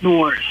opinion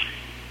ignores.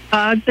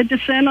 The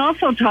dissent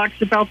also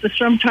talks about the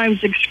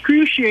sometimes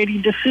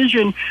excruciating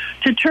decision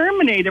to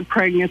terminate a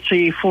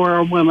pregnancy for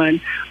a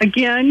woman.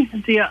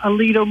 Again, the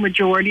Alito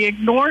majority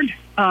ignored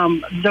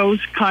those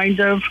kinds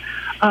of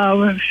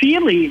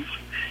feelings.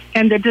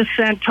 And the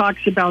dissent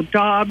talks about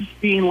Dobbs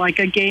being like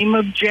a game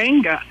of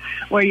Jenga,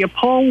 where you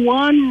pull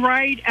one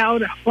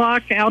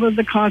block out of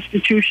the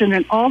Constitution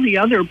and all the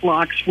other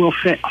blocks will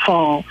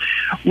fall.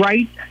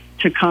 Right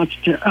to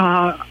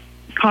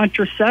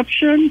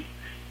contraception,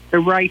 the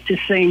right to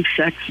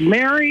same-sex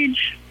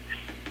marriage.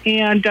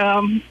 And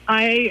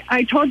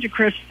I told you,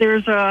 Chris,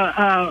 there's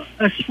a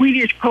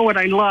Swedish poet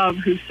I love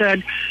who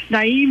said,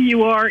 naive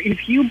you are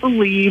if you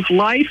believe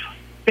life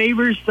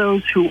favors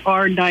those who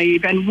are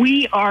naive. And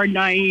we are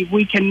naive.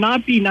 We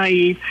cannot be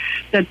naive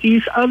that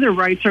these other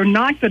rights are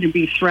not going to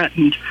be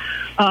threatened.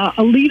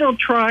 Alito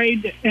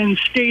tried and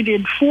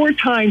stated 4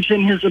 times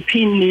in his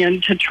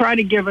opinion to try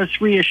to give us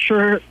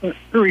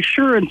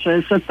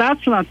reassurances that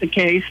that's not the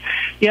case.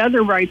 The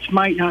other rights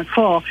might not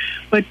fall.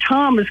 But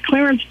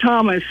Clarence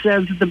Thomas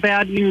says the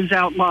bad news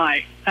out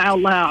loud.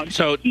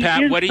 So,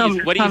 Pat, what do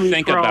you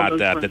think about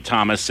that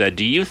Thomas said?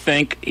 Do you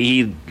think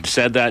he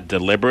said that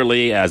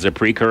deliberately as a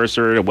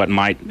precursor to what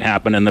might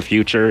happen in the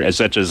future, as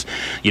such as,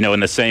 in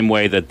the same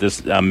way that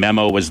this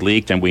memo was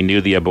leaked and we knew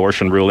the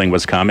abortion ruling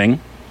was coming?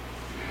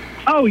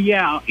 Oh,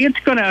 yeah. It's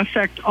going to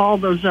affect all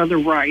those other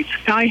rights.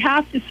 I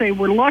have to say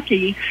we're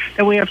lucky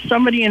that we have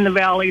somebody in the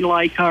Valley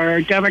like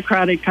our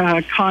Democratic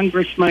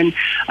Congressman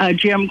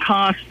Jim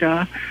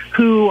Costa,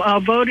 who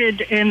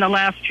voted in the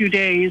last 2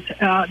 days.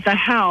 The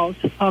House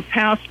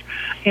passed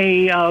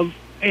a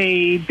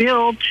a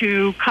bill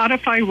to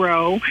codify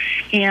Roe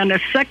and a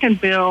second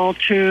bill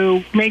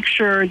to make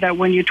sure that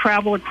when you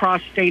travel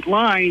across state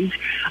lines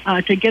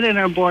to get an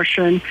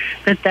abortion,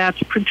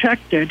 that's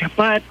protected.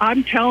 But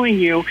I'm telling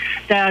you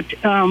that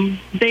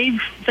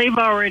they've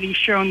already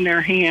shown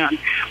their hand.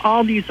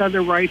 All these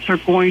other rights are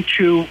going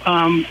to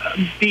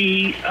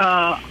be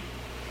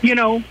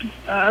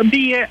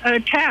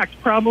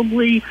attacked,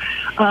 probably,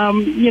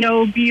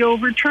 be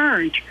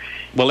overturned.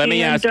 Well, let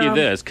me ask you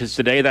this, because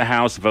today the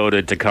House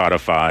voted to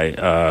codify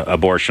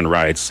abortion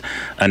rights,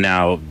 and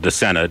now the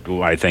Senate,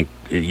 I think,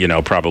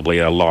 probably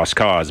a lost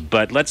cause.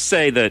 But let's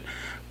say that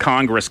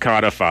Congress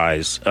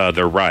codifies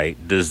the right.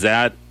 Does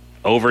that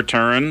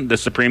overturn the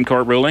Supreme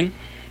Court ruling?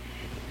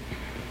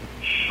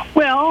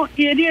 Well,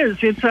 it is.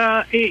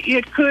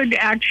 It could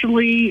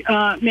actually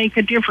make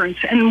a difference.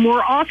 And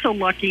we're also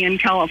lucky in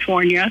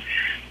California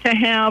to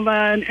have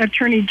an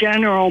Attorney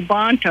General,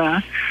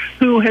 Bonta,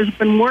 who has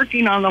been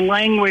working on the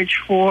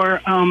language for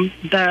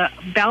the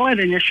ballot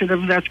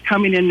initiative that's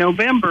coming in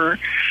November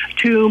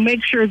to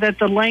make sure that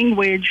the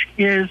language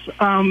is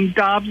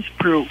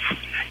Dobbs-proof,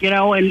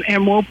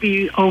 and won't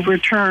be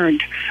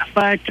overturned.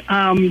 But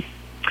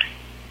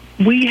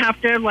we have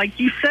to, like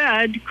you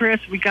said,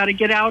 Chris, we got to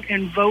get out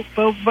and vote.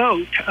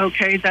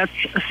 Okay, that's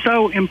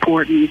so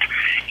important.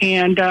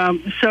 And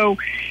so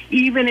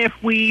even if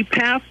we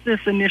pass this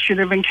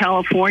initiative in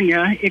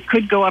California, it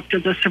could go up to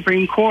the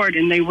Supreme Court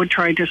and they would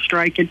try to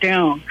strike it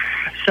down.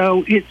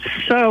 So it's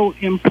so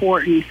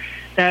important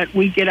that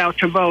we get out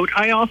to vote.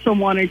 I also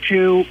wanted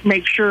to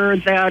make sure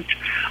that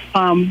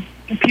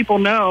people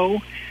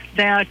know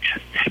that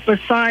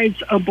besides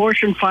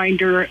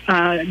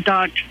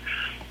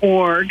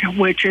abortionfinder.org,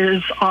 which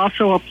is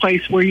also a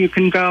place where you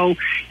can go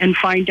and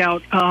find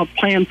out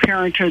Planned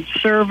Parenthood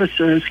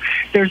services.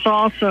 There's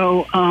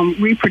also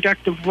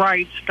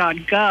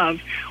reproductiverights.gov,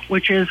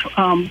 which is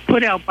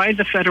put out by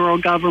the federal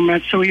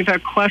government. So if you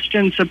have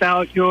questions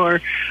about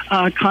your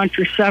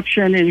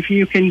contraception, and if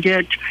you can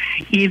get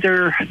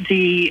either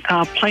the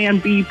Plan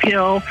B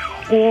pill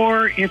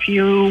or if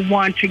you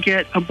want to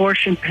get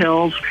abortion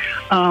pills,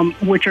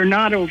 which are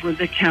not over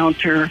the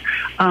counter,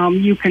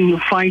 you can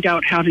find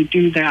out how to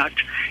do that.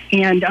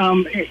 And,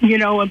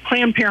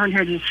 Planned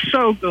Parenthood is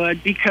so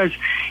good because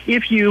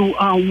if you,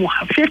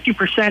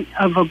 50%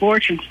 of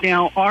abortions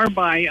now are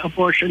by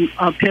abortion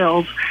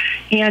pills,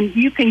 and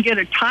you can get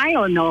a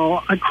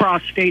Tylenol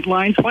across state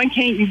lines. Why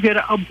can't you get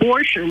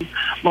abortion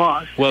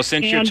laws? Well,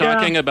 since you're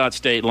talking about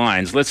state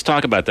lines, let's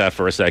talk about that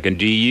for a second.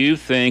 Do you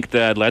think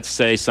that, let's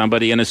say,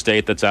 somebody in a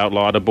state that's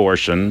outlawed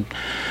abortion,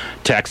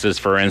 Texas,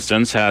 for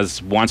instance,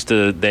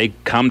 they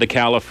come to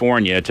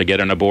California to get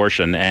an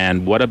abortion,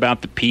 and what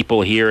about the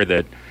people here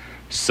that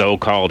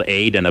so-called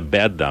aid and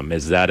abet them?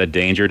 Is that a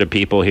danger to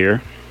people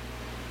here?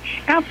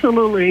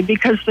 Absolutely,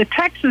 because the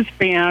Texas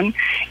ban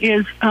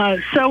is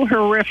so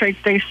horrific.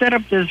 They set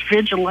up this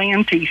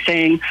vigilante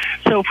thing.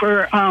 So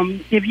for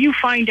if you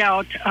find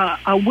out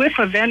a whiff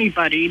of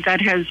anybody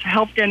that has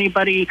helped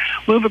anybody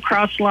move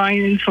across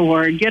lines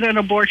or get an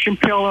abortion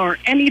pill or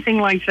anything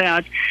like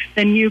that,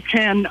 then you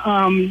can,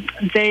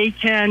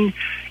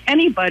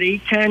 anybody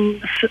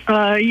can,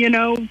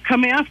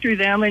 come after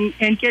them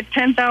and get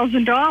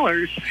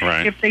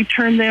 $10,000 if they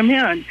turn them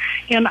in.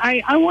 And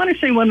I want to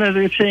say one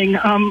other thing.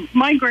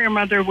 My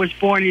grandmother was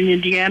born in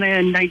Indiana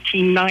in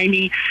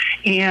 1990,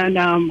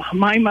 and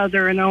my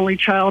mother, an only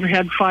child,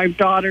 had 5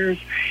 daughters.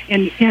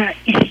 And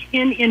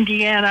in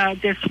Indiana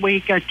this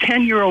week, a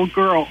 10-year-old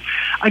girl,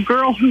 a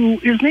girl who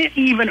isn't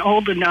even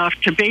old enough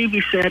to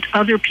babysit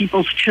other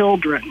people's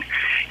children,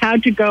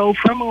 had to go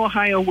from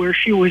Ohio, where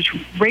she was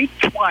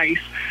raped twice,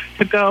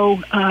 to go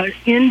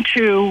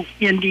into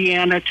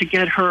Indiana to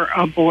get her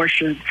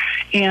abortion.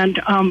 And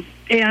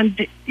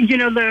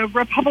the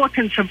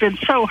Republicans have been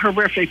so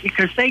horrific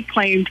because they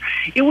claimed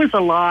it was a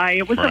lie,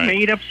 it was a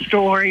made-up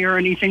story or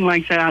anything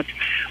like that.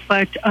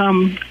 But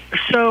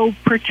so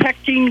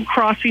protecting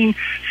crossing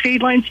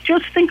state lines,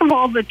 just think of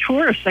all the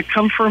tourists that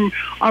come from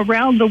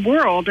around the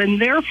world,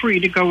 and they're free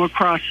to go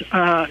across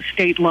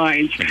state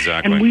lines.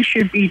 Exactly. And we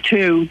should be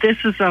too. This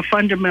is a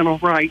fundamental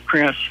right,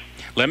 Chris.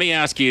 Let me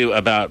ask you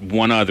about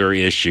one other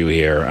issue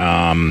here.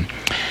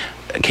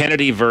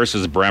 Kennedy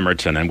versus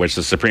Bremerton, in which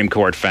the Supreme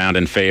Court found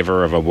in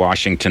favor of a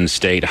Washington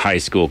State high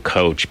school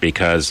coach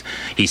because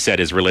he said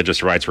his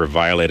religious rights were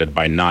violated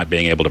by not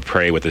being able to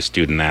pray with his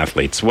student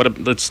athletes.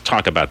 Let's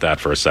talk about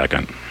that for a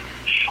second.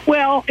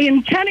 Well,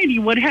 in Kennedy,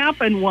 what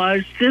happened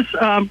was this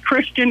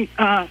Christian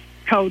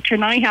coach,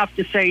 and I have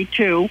to say,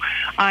 too,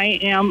 I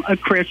am a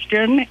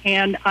Christian,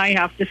 and I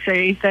have to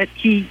say that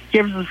he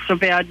gives us a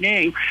bad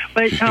name.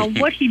 But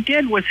what he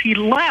did was he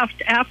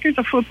left after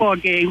the football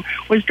game,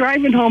 was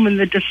driving home, and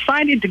then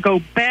decided to go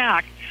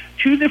back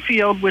to the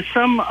field with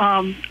some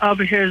of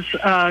his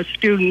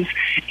students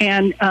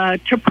and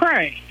to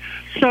pray.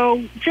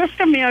 So just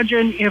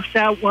imagine if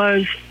that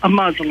was a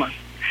Muslim.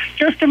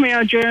 Just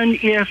imagine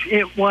if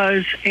it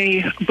was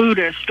a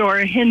Buddhist or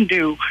a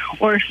Hindu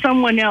or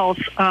someone else,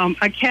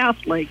 a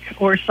Catholic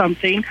or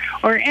something,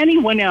 or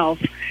anyone else.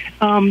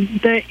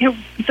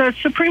 the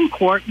Supreme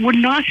Court would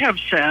not have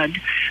said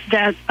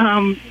that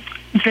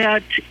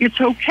that it's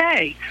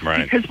okay,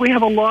 right, because we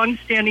have a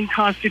long-standing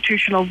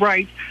constitutional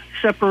right,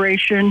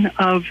 separation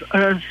of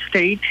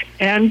state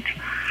and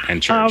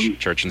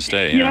church and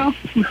state, yeah.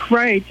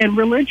 Right, and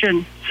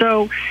religion.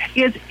 So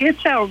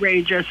it's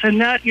outrageous,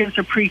 and that is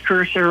a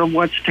precursor of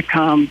what's to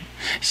come.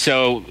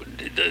 So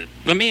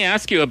let me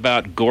ask you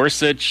about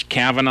Gorsuch,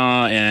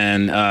 Kavanaugh,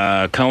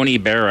 and Coney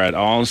Barrett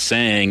all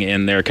saying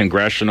in their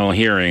congressional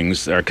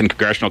hearings, or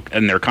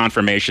in their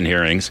confirmation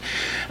hearings,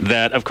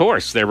 that of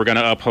course they were going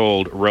to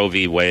uphold Roe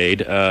v.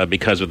 Wade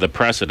because of the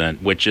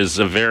precedent, which is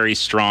a very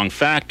strong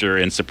factor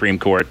in Supreme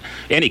Court,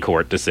 any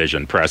court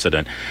decision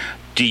precedent.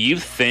 Do you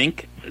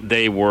think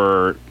they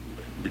were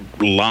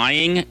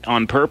lying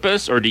on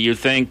purpose, or do you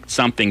think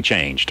something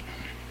changed?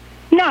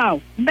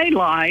 No, they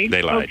lied.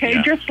 They lied, okay,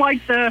 yeah. Just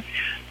like the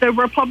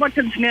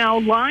Republicans now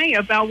lie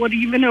about what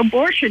even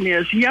abortion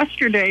is.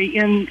 Yesterday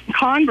in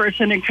Congress,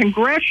 in a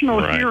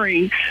congressional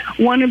hearing,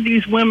 one of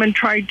these women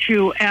tried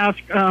to ask,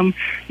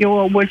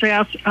 was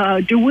asked,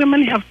 do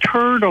women have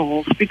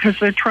turtles? Because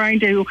they're trying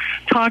to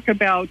talk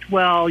about,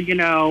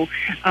 women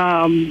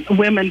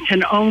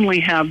can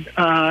only have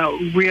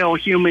real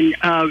human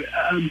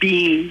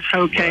beings,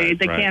 okay?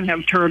 They can't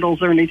have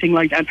turtles or anything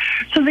like that.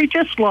 So they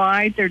just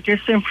lied. Their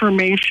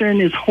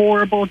disinformation is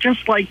horrible,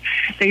 just like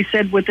they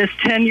said with this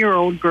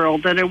 10-year-old girl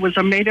that it was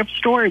a made-up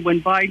story when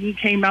Biden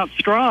came out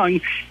strong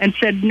and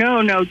said,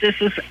 no, this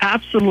is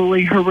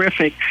absolutely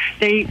horrific.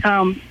 They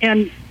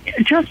and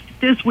just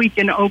this week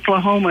in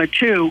Oklahoma,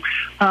 too,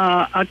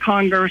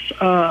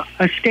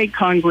 a state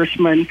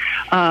congressman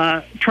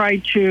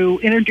tried to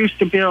introduce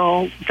a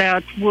bill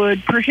that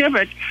would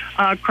prohibit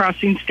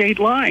crossing state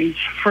lines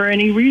for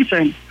any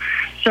reason.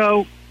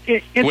 So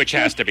which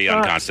has to be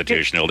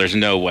unconstitutional. There's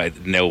no way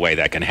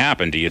that can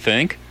happen, do you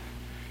think?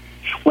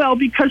 Well,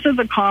 because of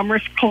the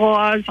Commerce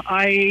Clause,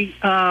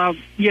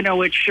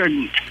 it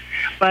shouldn't.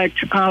 But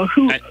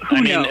who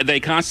knows? They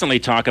constantly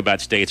talk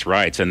about states'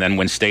 rights, and then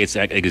when states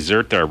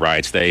exert their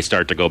rights, they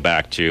start to go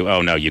back to,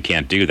 oh, no, you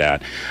can't do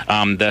that.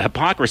 The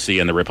hypocrisy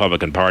in the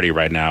Republican Party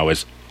right now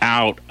is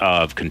out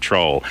of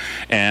control.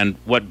 And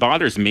what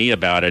bothers me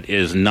about it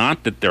is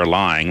not that they're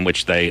lying,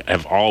 which they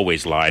have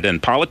always lied,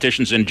 and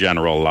politicians in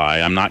general lie.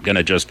 I'm not going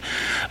to just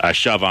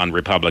shove on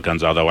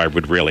Republicans, although I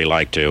would really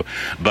like to.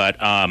 But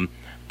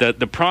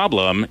the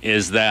problem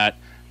is that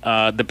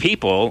the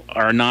people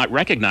are not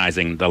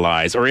recognizing the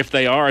lies, or if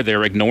they are,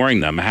 they're ignoring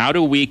them. How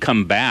do we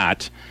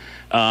combat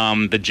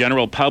the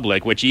general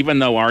public, which even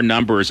though our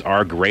numbers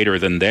are greater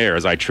than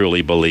theirs, I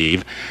truly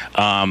believe,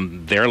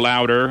 they're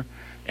louder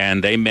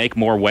and they make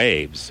more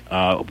waves.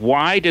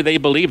 Why do they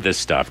believe this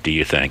stuff, do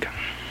you think?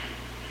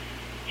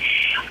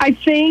 I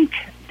think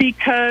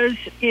because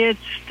it's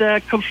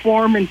the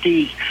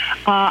conformity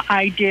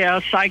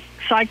idea,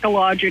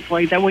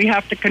 psychologically, that we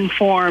have to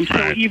conform.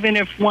 So even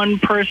if one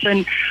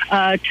person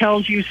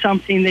tells you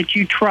something that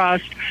you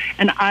trust,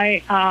 and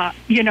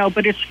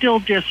but it's still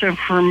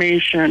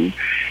disinformation,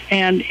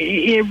 and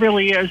it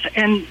really is.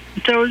 And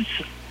those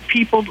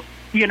people,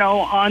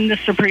 on the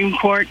Supreme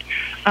Court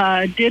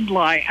did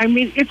lie. I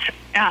mean, it's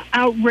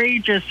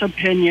outrageous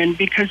opinion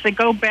because they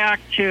go back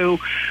to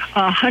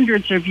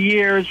hundreds of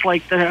years,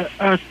 like the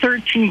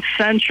 13th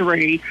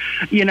century,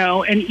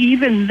 and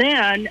even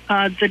then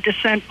the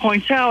dissent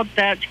points out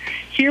that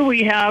here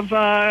we have,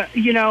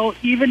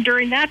 even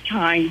during that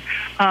time,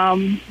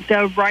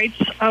 the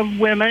rights of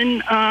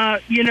women,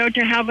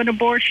 to have an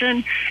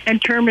abortion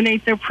and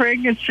terminate their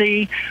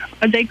pregnancy,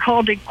 they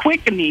called it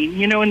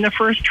quickening, in the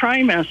first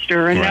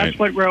trimester, and that's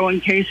what Roe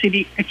and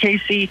Casey,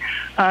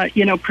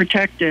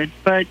 protected.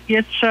 But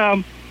it's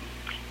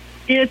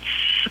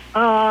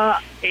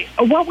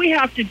what we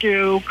have to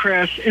do,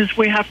 Chris, is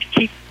we have to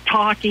keep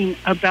talking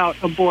about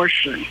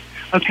abortion.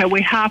 Okay,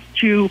 we have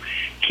to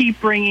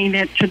keep bringing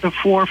it to the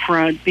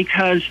forefront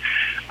because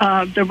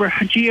the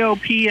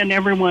GOP and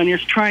everyone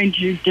is trying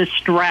to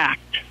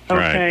distract.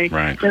 Okay,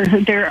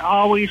 they're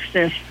always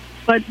this.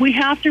 But we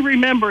have to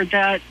remember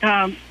that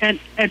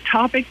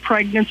ectopic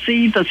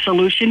pregnancy, the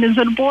solution is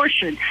an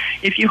abortion.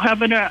 If you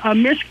have a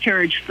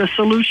miscarriage, the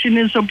solution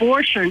is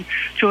abortion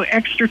to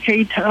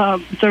extricate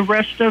the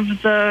rest of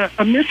the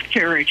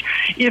miscarriage.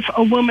 If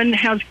a woman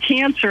has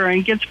cancer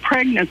and gets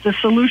pregnant, the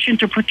solution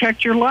to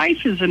protect your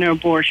life is an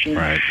abortion.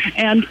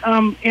 And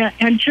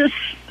just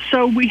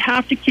so we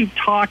have to keep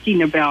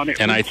talking about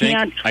it. And I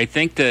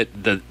think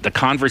that the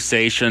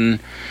conversation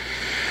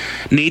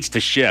needs to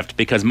shift,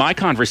 because my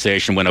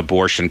conversation when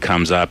abortion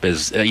comes up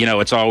is,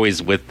 it's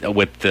always with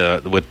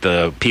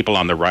the people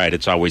on the right.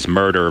 It's always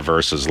murder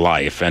versus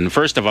life. And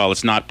first of all,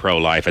 it's not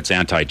pro-life; it's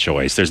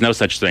anti-choice. There's no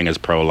such thing as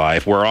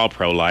pro-life. We're all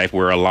pro-life.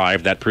 We're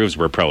alive. That proves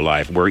we're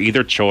pro-life. We're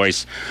either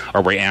choice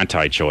or we're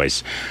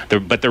anti-choice.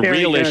 But the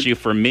real issue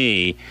for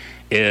me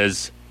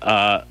is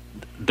the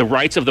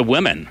rights of the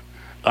women.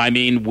 I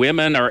mean,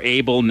 women are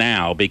able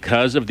now,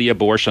 because of the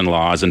abortion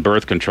laws and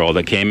birth control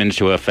that came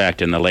into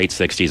effect in the late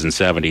 60s and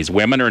 70s,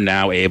 women are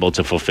now able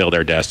to fulfill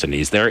their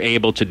destinies. They're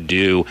able to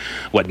do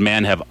what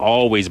men have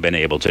always been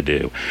able to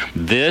do.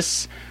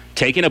 This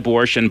taking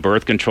abortion,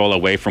 birth control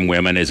away from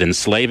women is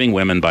enslaving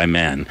women by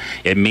men.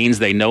 It means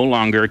they no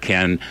longer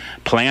can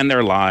plan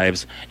their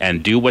lives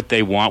and do what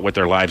they want with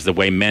their lives the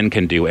way men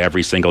can do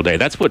every single day.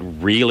 That's what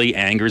really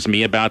angers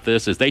me about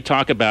this, is they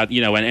talk about,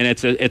 and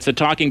it's a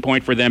talking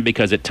point for them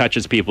because it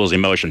touches people's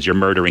emotions. You're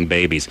murdering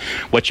babies.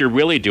 What you're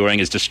really doing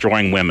is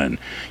destroying women.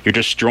 You're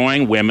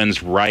destroying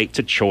women's right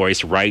to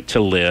choice, right to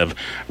live,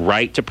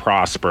 right to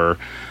prosper,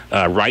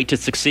 right to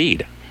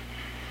succeed.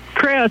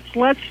 Chris,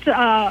 let's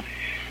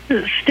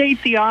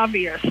state the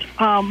obvious.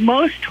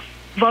 Most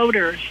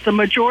voters, the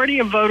majority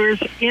of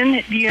voters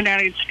in the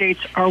United States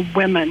are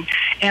women,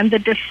 and the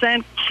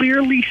dissent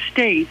clearly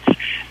states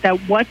that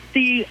what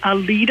the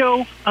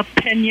Alito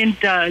opinion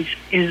does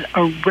is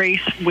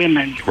erase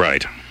women.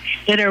 Right.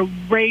 It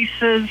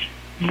erases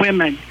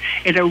women.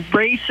 It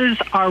erases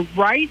our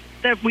right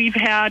that we've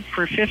had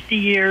for 50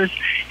 years,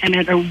 and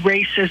it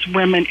erases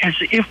women as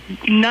if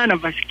none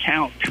of us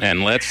count.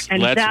 And let's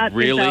that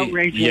really, is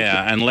outrageous.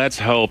 yeah, and let's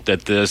hope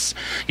that this,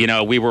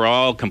 we were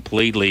all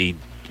completely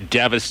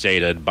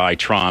devastated by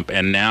Trump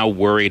and now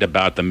worried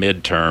about the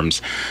midterms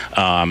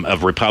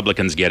of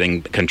Republicans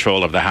getting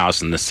control of the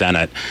House and the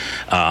Senate.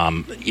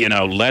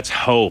 Let's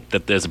hope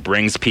that this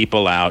brings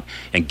people out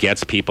and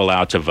gets people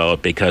out to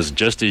vote, because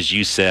just as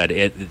you said,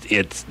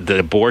 it's the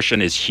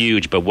abortion is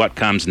huge, but what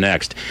comes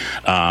next?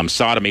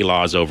 Sodomy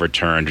laws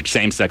overturned,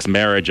 same-sex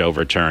marriage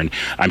overturned.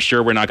 I'm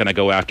sure we're not going to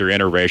go after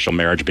interracial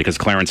marriage because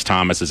Clarence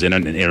Thomas is in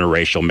an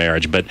interracial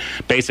marriage, but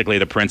basically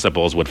the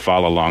principles would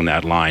fall along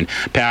that line.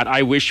 Pat,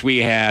 I wish we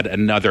had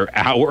another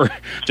hour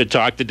to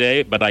talk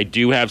today, but I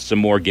do have some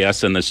more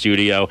guests in the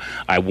studio.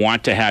 I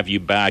want to have you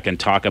back and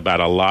talk about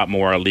a lot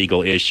more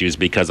legal issues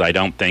because I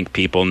don't think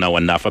people know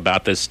enough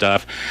about this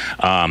stuff.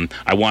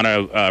 I want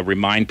to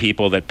remind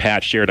people that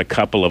Pat shared a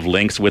couple of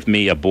links with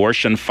me,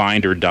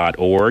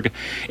 abortionfinder.org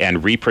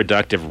and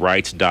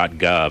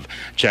reproductiverights.gov.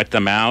 Check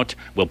them out.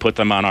 We'll put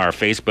them on our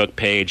Facebook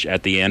page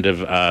at the end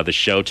of the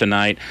show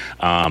tonight.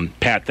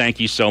 Pat, thank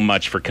you so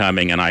much for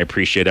coming, and I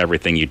appreciate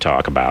everything you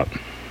talk about.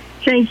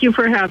 Thank you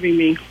for having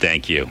me.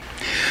 Thank you.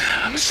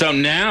 So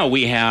now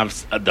we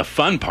have the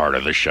fun part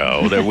of the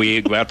show that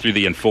we got through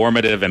the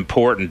informative,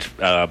 important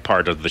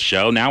part of the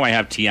show. Now I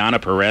have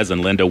Tiana Perez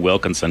and Linda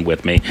Wilkinson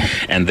with me,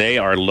 and they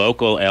are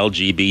local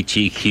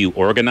LGBTQ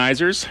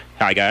organizers.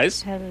 Hi,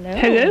 guys.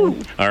 Hello.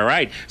 All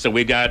right. So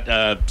we've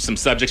got some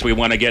subjects we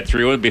want to get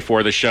through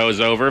before the show's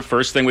over.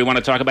 First thing we want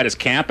to talk about is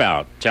Camp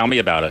Out. Tell me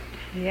about it.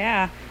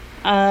 Yeah.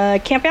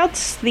 Camp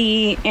Out's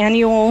the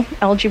annual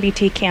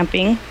LGBT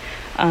camping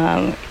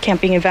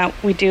event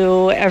we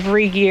do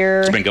every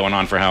year. It's been going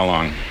on for how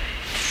long?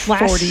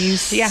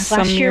 40s. Yeah,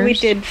 last year we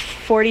did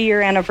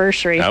 40-year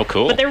anniversary. Oh,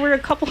 cool. But there were a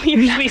couple of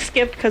years we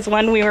skipped because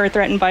one we were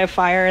threatened by a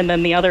fire and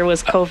then the other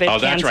was COVID Oh,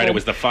 that's canceled. right. It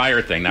was the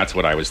fire thing. That's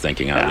what I was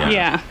thinking of.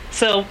 Yeah.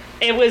 So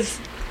it was,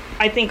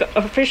 I think,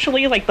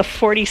 officially like the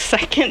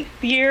 42nd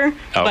year,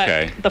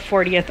 okay, but the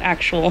 40th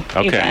actual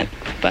event.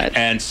 But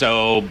and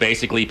so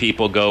basically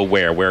people go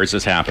where? Where does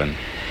this happen?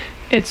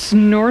 It's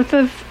north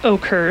of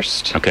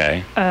Oakhurst.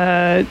 Okay.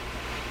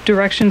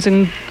 Directions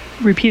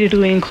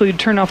repeatedly include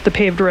turn off the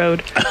paved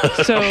road.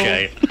 So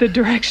the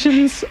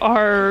directions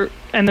are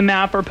and the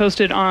map are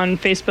posted on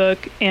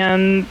Facebook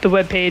and the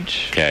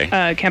webpage,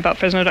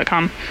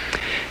 campoutfresno.com.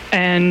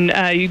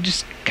 And you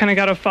just kind of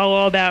got to follow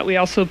all that. We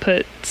also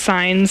put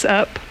signs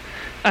up,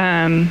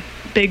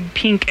 big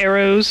pink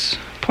arrows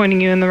pointing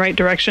you in the right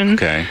direction.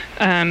 Okay.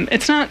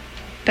 It's not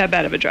that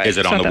bad of a drive. Is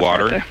it on the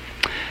water?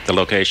 The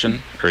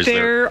location? Or is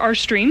there are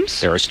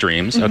streams. There are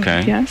streams,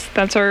 okay. Yes,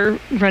 that's our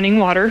running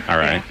water. All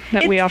right.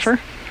 That we offer.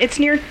 It's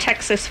near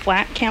Texas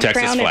Flat Campground,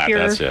 Texas Flat, if you're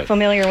that's it.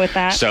 familiar with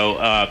that.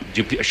 So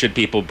should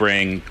people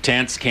bring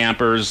tents,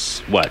 campers,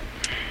 what?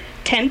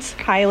 Tents,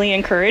 highly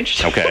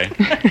encouraged. Okay.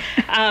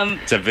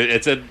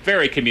 It's a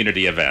very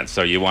community event,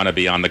 so you want to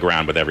be on the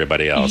ground with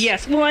everybody else.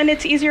 Yes. Well, and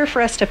it's easier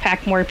for us to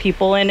pack more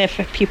people in if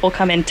people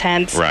come in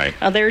tents. Right.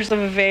 There's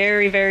a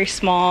very, very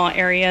small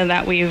area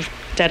that we've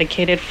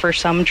dedicated for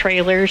some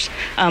trailers,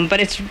 but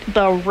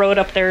the road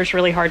up there is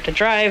really hard to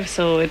drive,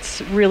 so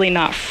it's really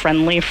not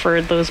friendly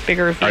for those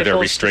bigger vehicles. Are there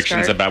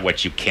restrictions about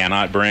what you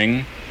cannot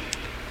bring?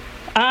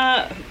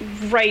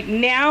 Right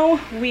now,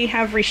 we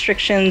have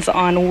restrictions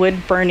on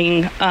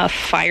wood-burning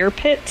fire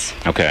pits.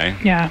 Okay.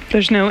 Yeah,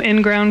 there's no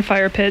in-ground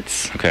fire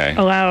pits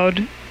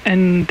allowed,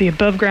 and the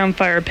above-ground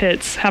fire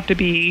pits have to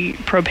be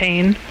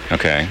propane.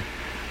 Okay.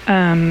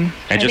 And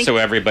just so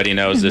everybody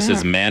knows, this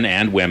is men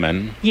and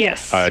women.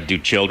 Yes. Do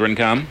children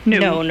come?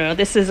 No.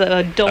 This is an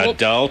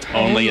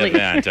adult-only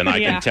event, and I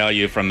can tell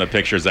you from the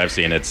pictures I've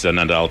seen, it's an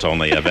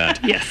adult-only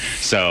event. Yes.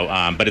 So,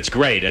 but it's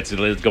great. It's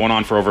going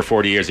on for over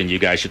 40 years, and you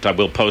guys should talk.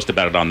 We'll post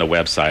about it on the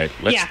website.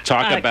 Let's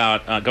talk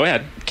about. Go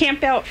ahead.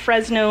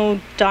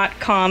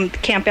 Campoutfresno.com.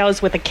 Camp Out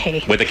is with a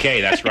K. With a K,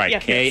 that's right.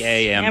 Yes.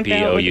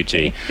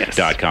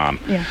 KAMPOUT.com.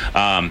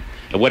 Yeah.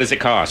 What does it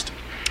cost?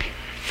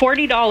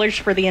 $40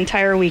 for the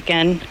entire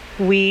weekend.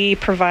 We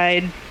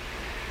provide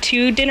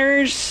 2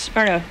 dinners,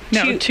 or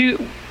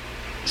two.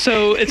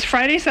 So it's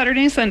Friday,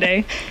 Saturday, and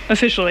Sunday,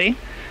 officially.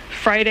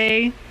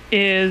 Friday,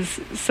 is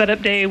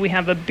setup day. We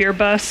have a beer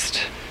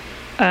bust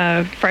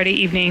Friday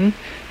evening.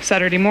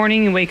 Saturday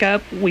morning, you wake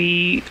up,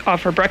 we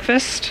offer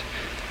breakfast.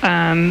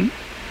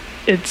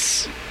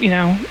 It's,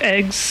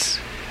 eggs,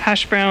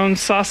 hash browns,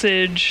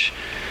 sausage,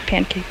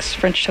 pancakes,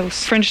 French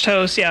toast. French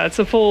toast, yeah, it's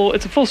a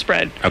full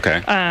spread.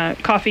 Okay.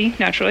 Coffee,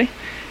 naturally.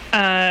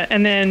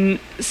 And then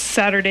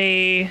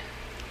Saturday,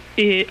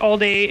 all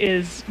day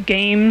is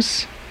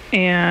games,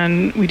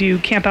 and we do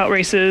camp out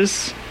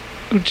races,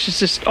 which is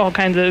just all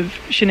kinds of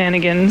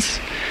shenanigans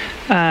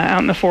out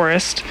in the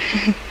forest.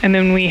 And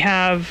then we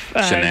have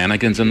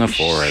shenanigans in the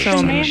forest.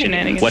 So many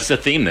shenanigans. What's the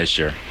theme this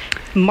year?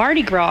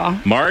 Mardi Gras.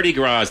 Mardi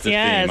Gras is the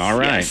theme. All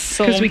right.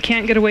 Because we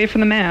can't get away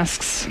from the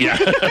masks. Yeah.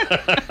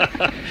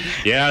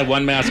 Yeah,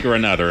 one mask or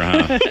another,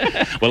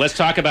 huh? Well, let's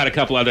talk about a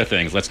couple other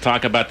things. Let's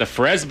talk about the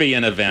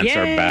Fresbian events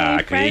are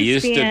back. They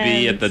used to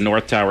be at the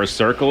North Tower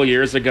Circle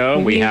years ago.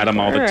 We had them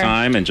all the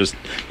time. And just,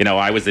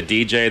 I was the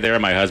DJ there.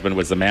 My husband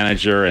was the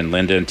manager. And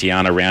Linda and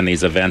Tiana ran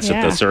these events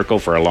at the Circle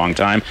for a long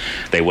time.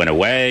 They went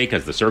away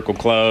because the Circle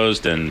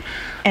closed. And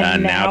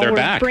now they're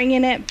back.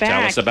 Bringing it back.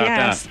 Tell us about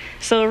that.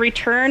 So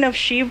Return of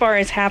She Bar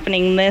is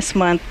happening this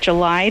month,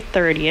 July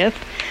 30th.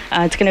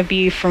 It's going to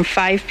be from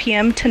 5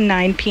 p.m. to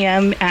 9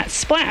 p.m. at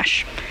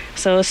Splash.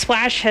 So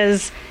Splash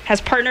has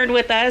partnered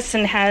with us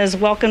and has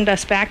welcomed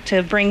us back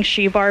to bring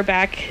She Bar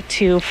back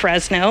to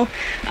Fresno.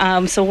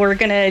 So we're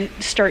going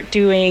to start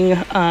doing...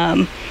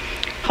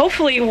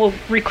 hopefully we'll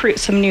recruit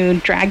some new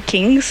drag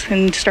kings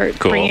and start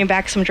bringing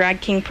back some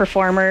drag king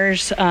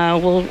performers.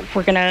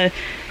 We're going to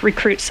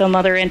recruit some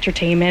other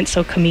entertainment,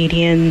 so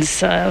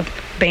comedians,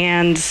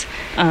 bands,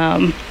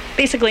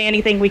 basically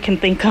anything we can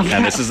think of.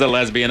 And this is a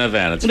lesbian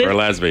event. It's for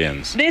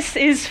lesbians. This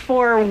is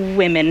for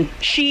women.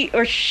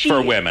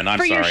 For women. I'm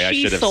sorry. I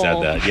should have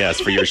said that. Yes,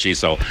 for your she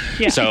soul.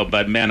 Yeah. So,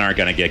 but men aren't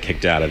going to get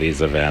kicked out of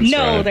these events.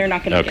 No, right? They're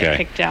not going to get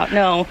kicked out.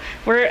 No.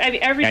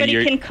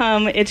 Everybody can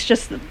come. It's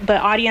just the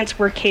audience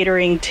we're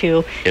catering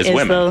to is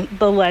women.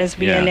 The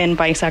lesbian and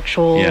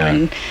bisexual.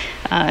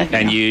 Yeah.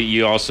 And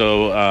you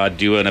also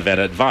do an event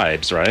at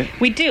Vibes, right?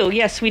 We do.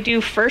 Yes, we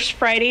do. First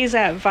Fridays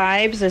at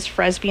Vibes is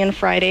Fresbian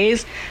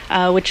Fridays,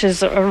 which is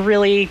a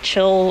really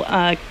chill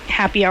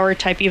happy hour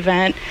type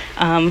event.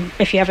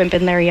 If you haven't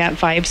been there yet,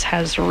 Vibes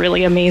has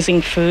really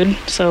amazing food.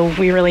 So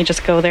we really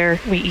just go there.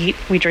 We eat,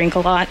 we drink a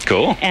lot.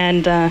 Cool.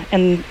 And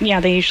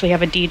they usually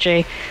have a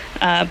DJ,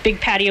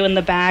 big patio in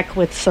the back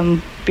with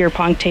some beer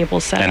pong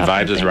tables set and up.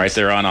 And Vibes is right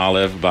there on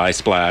Olive by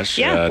Splash.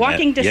 Yeah,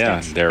 walking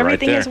distance. Yeah, they're Everything right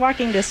there. Everything is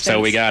walking distance. So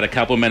we got a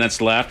couple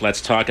minutes left. Let's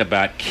talk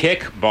about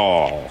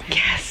kickball.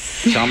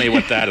 Yes. Tell me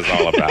what that is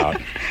all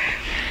about.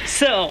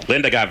 So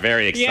Linda got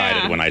very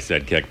excited when I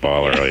said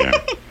kickball earlier.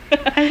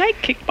 I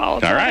like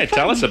kickball. All right,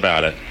 tell us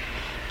about it.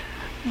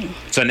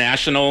 It's a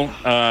national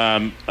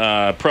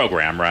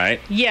program, right?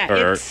 Yeah.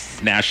 Or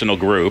national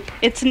group.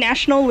 It's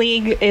National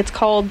League. It's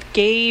called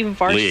Gay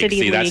Varsity League.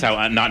 See, that's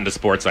how not into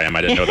sports I am.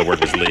 I didn't know the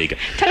word was league.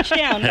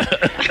 Touchdown.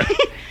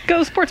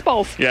 Go sports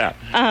balls. Yeah.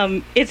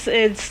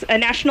 It's a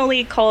national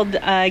league called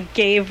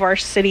Gay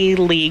Varsity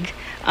League.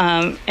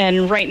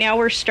 And right now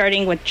we're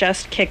starting with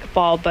just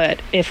kickball,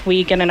 but if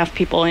we get enough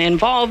people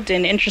involved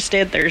and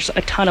interested, there's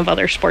a ton of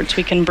other sports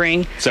we can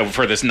bring. So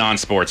for this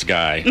non-sports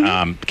guy,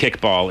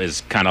 kickball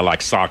is kind of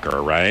like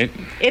soccer, right?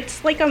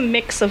 It's like a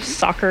mix of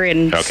soccer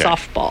and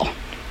softball.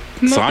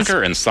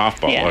 Soccer and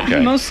softball,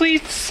 okay. Mostly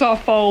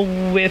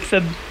softball with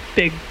a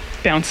big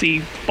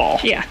bouncy ball.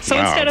 Yeah. So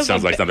instead of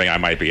sounds like something I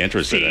might be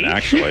interested in,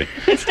 actually.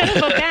 Instead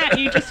of a bat,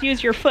 you just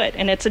use your foot,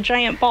 and it's a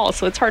giant ball,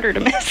 so it's harder to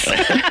miss.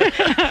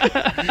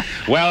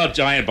 Well,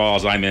 giant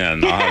balls, I'm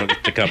in. I'll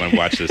have to come and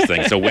watch this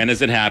thing. So when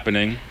is it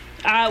happening?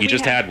 You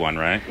just had one,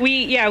 right?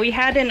 We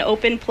had an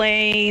open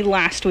play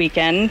last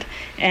weekend,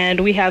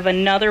 and we have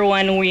another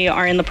one we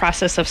are in the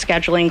process of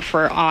scheduling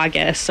for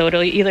August. So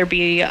it'll either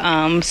be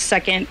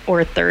second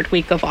or third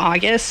week of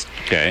August.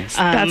 Okay.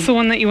 That's the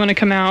one that you want to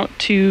come out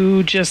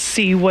to just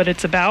see what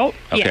it's about.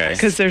 Okay.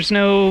 Because there's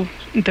no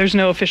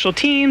official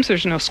teams,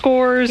 there's no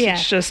scores. Yeah.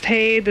 It's just,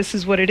 hey, this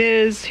is what it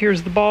is.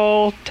 Here's the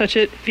ball. Touch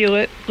it, feel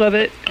it, love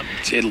it.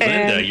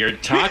 Linda, you're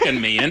talking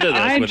me into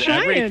this with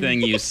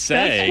everything you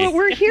say. That's what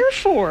we're here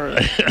for.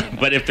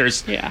 But if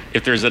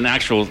there's an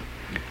actual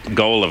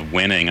goal of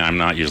winning, I'm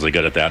not usually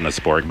good at that in a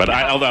sport. But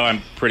although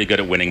I'm pretty good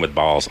at winning with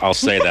balls, I'll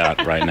say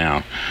that right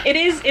now. It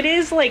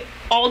is like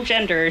all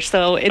gender,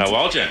 so it's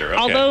all gender. Okay.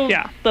 Although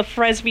the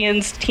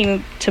Fresbians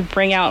team to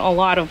bring out a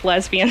lot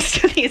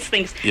to these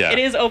things, it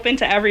is open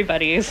to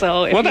everybody.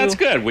 So that's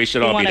good. We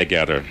should all be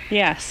together.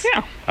 Yes.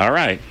 Yeah. All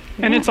right.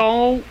 And it's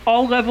all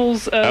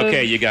levels of...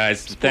 Okay, you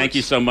guys, thank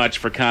you so much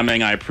for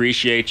coming. I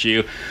appreciate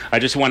you. I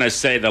just want to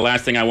say, the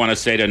last thing I want to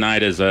say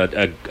tonight is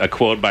a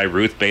quote by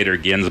Ruth Bader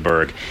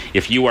Ginsburg.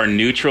 If you are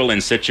neutral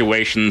in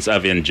situations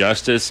of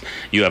injustice,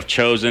 you have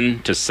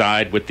chosen to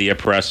side with the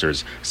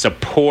oppressors.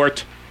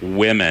 Support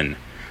women.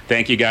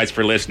 Thank you guys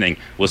for listening.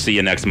 We'll see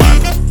you next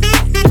month.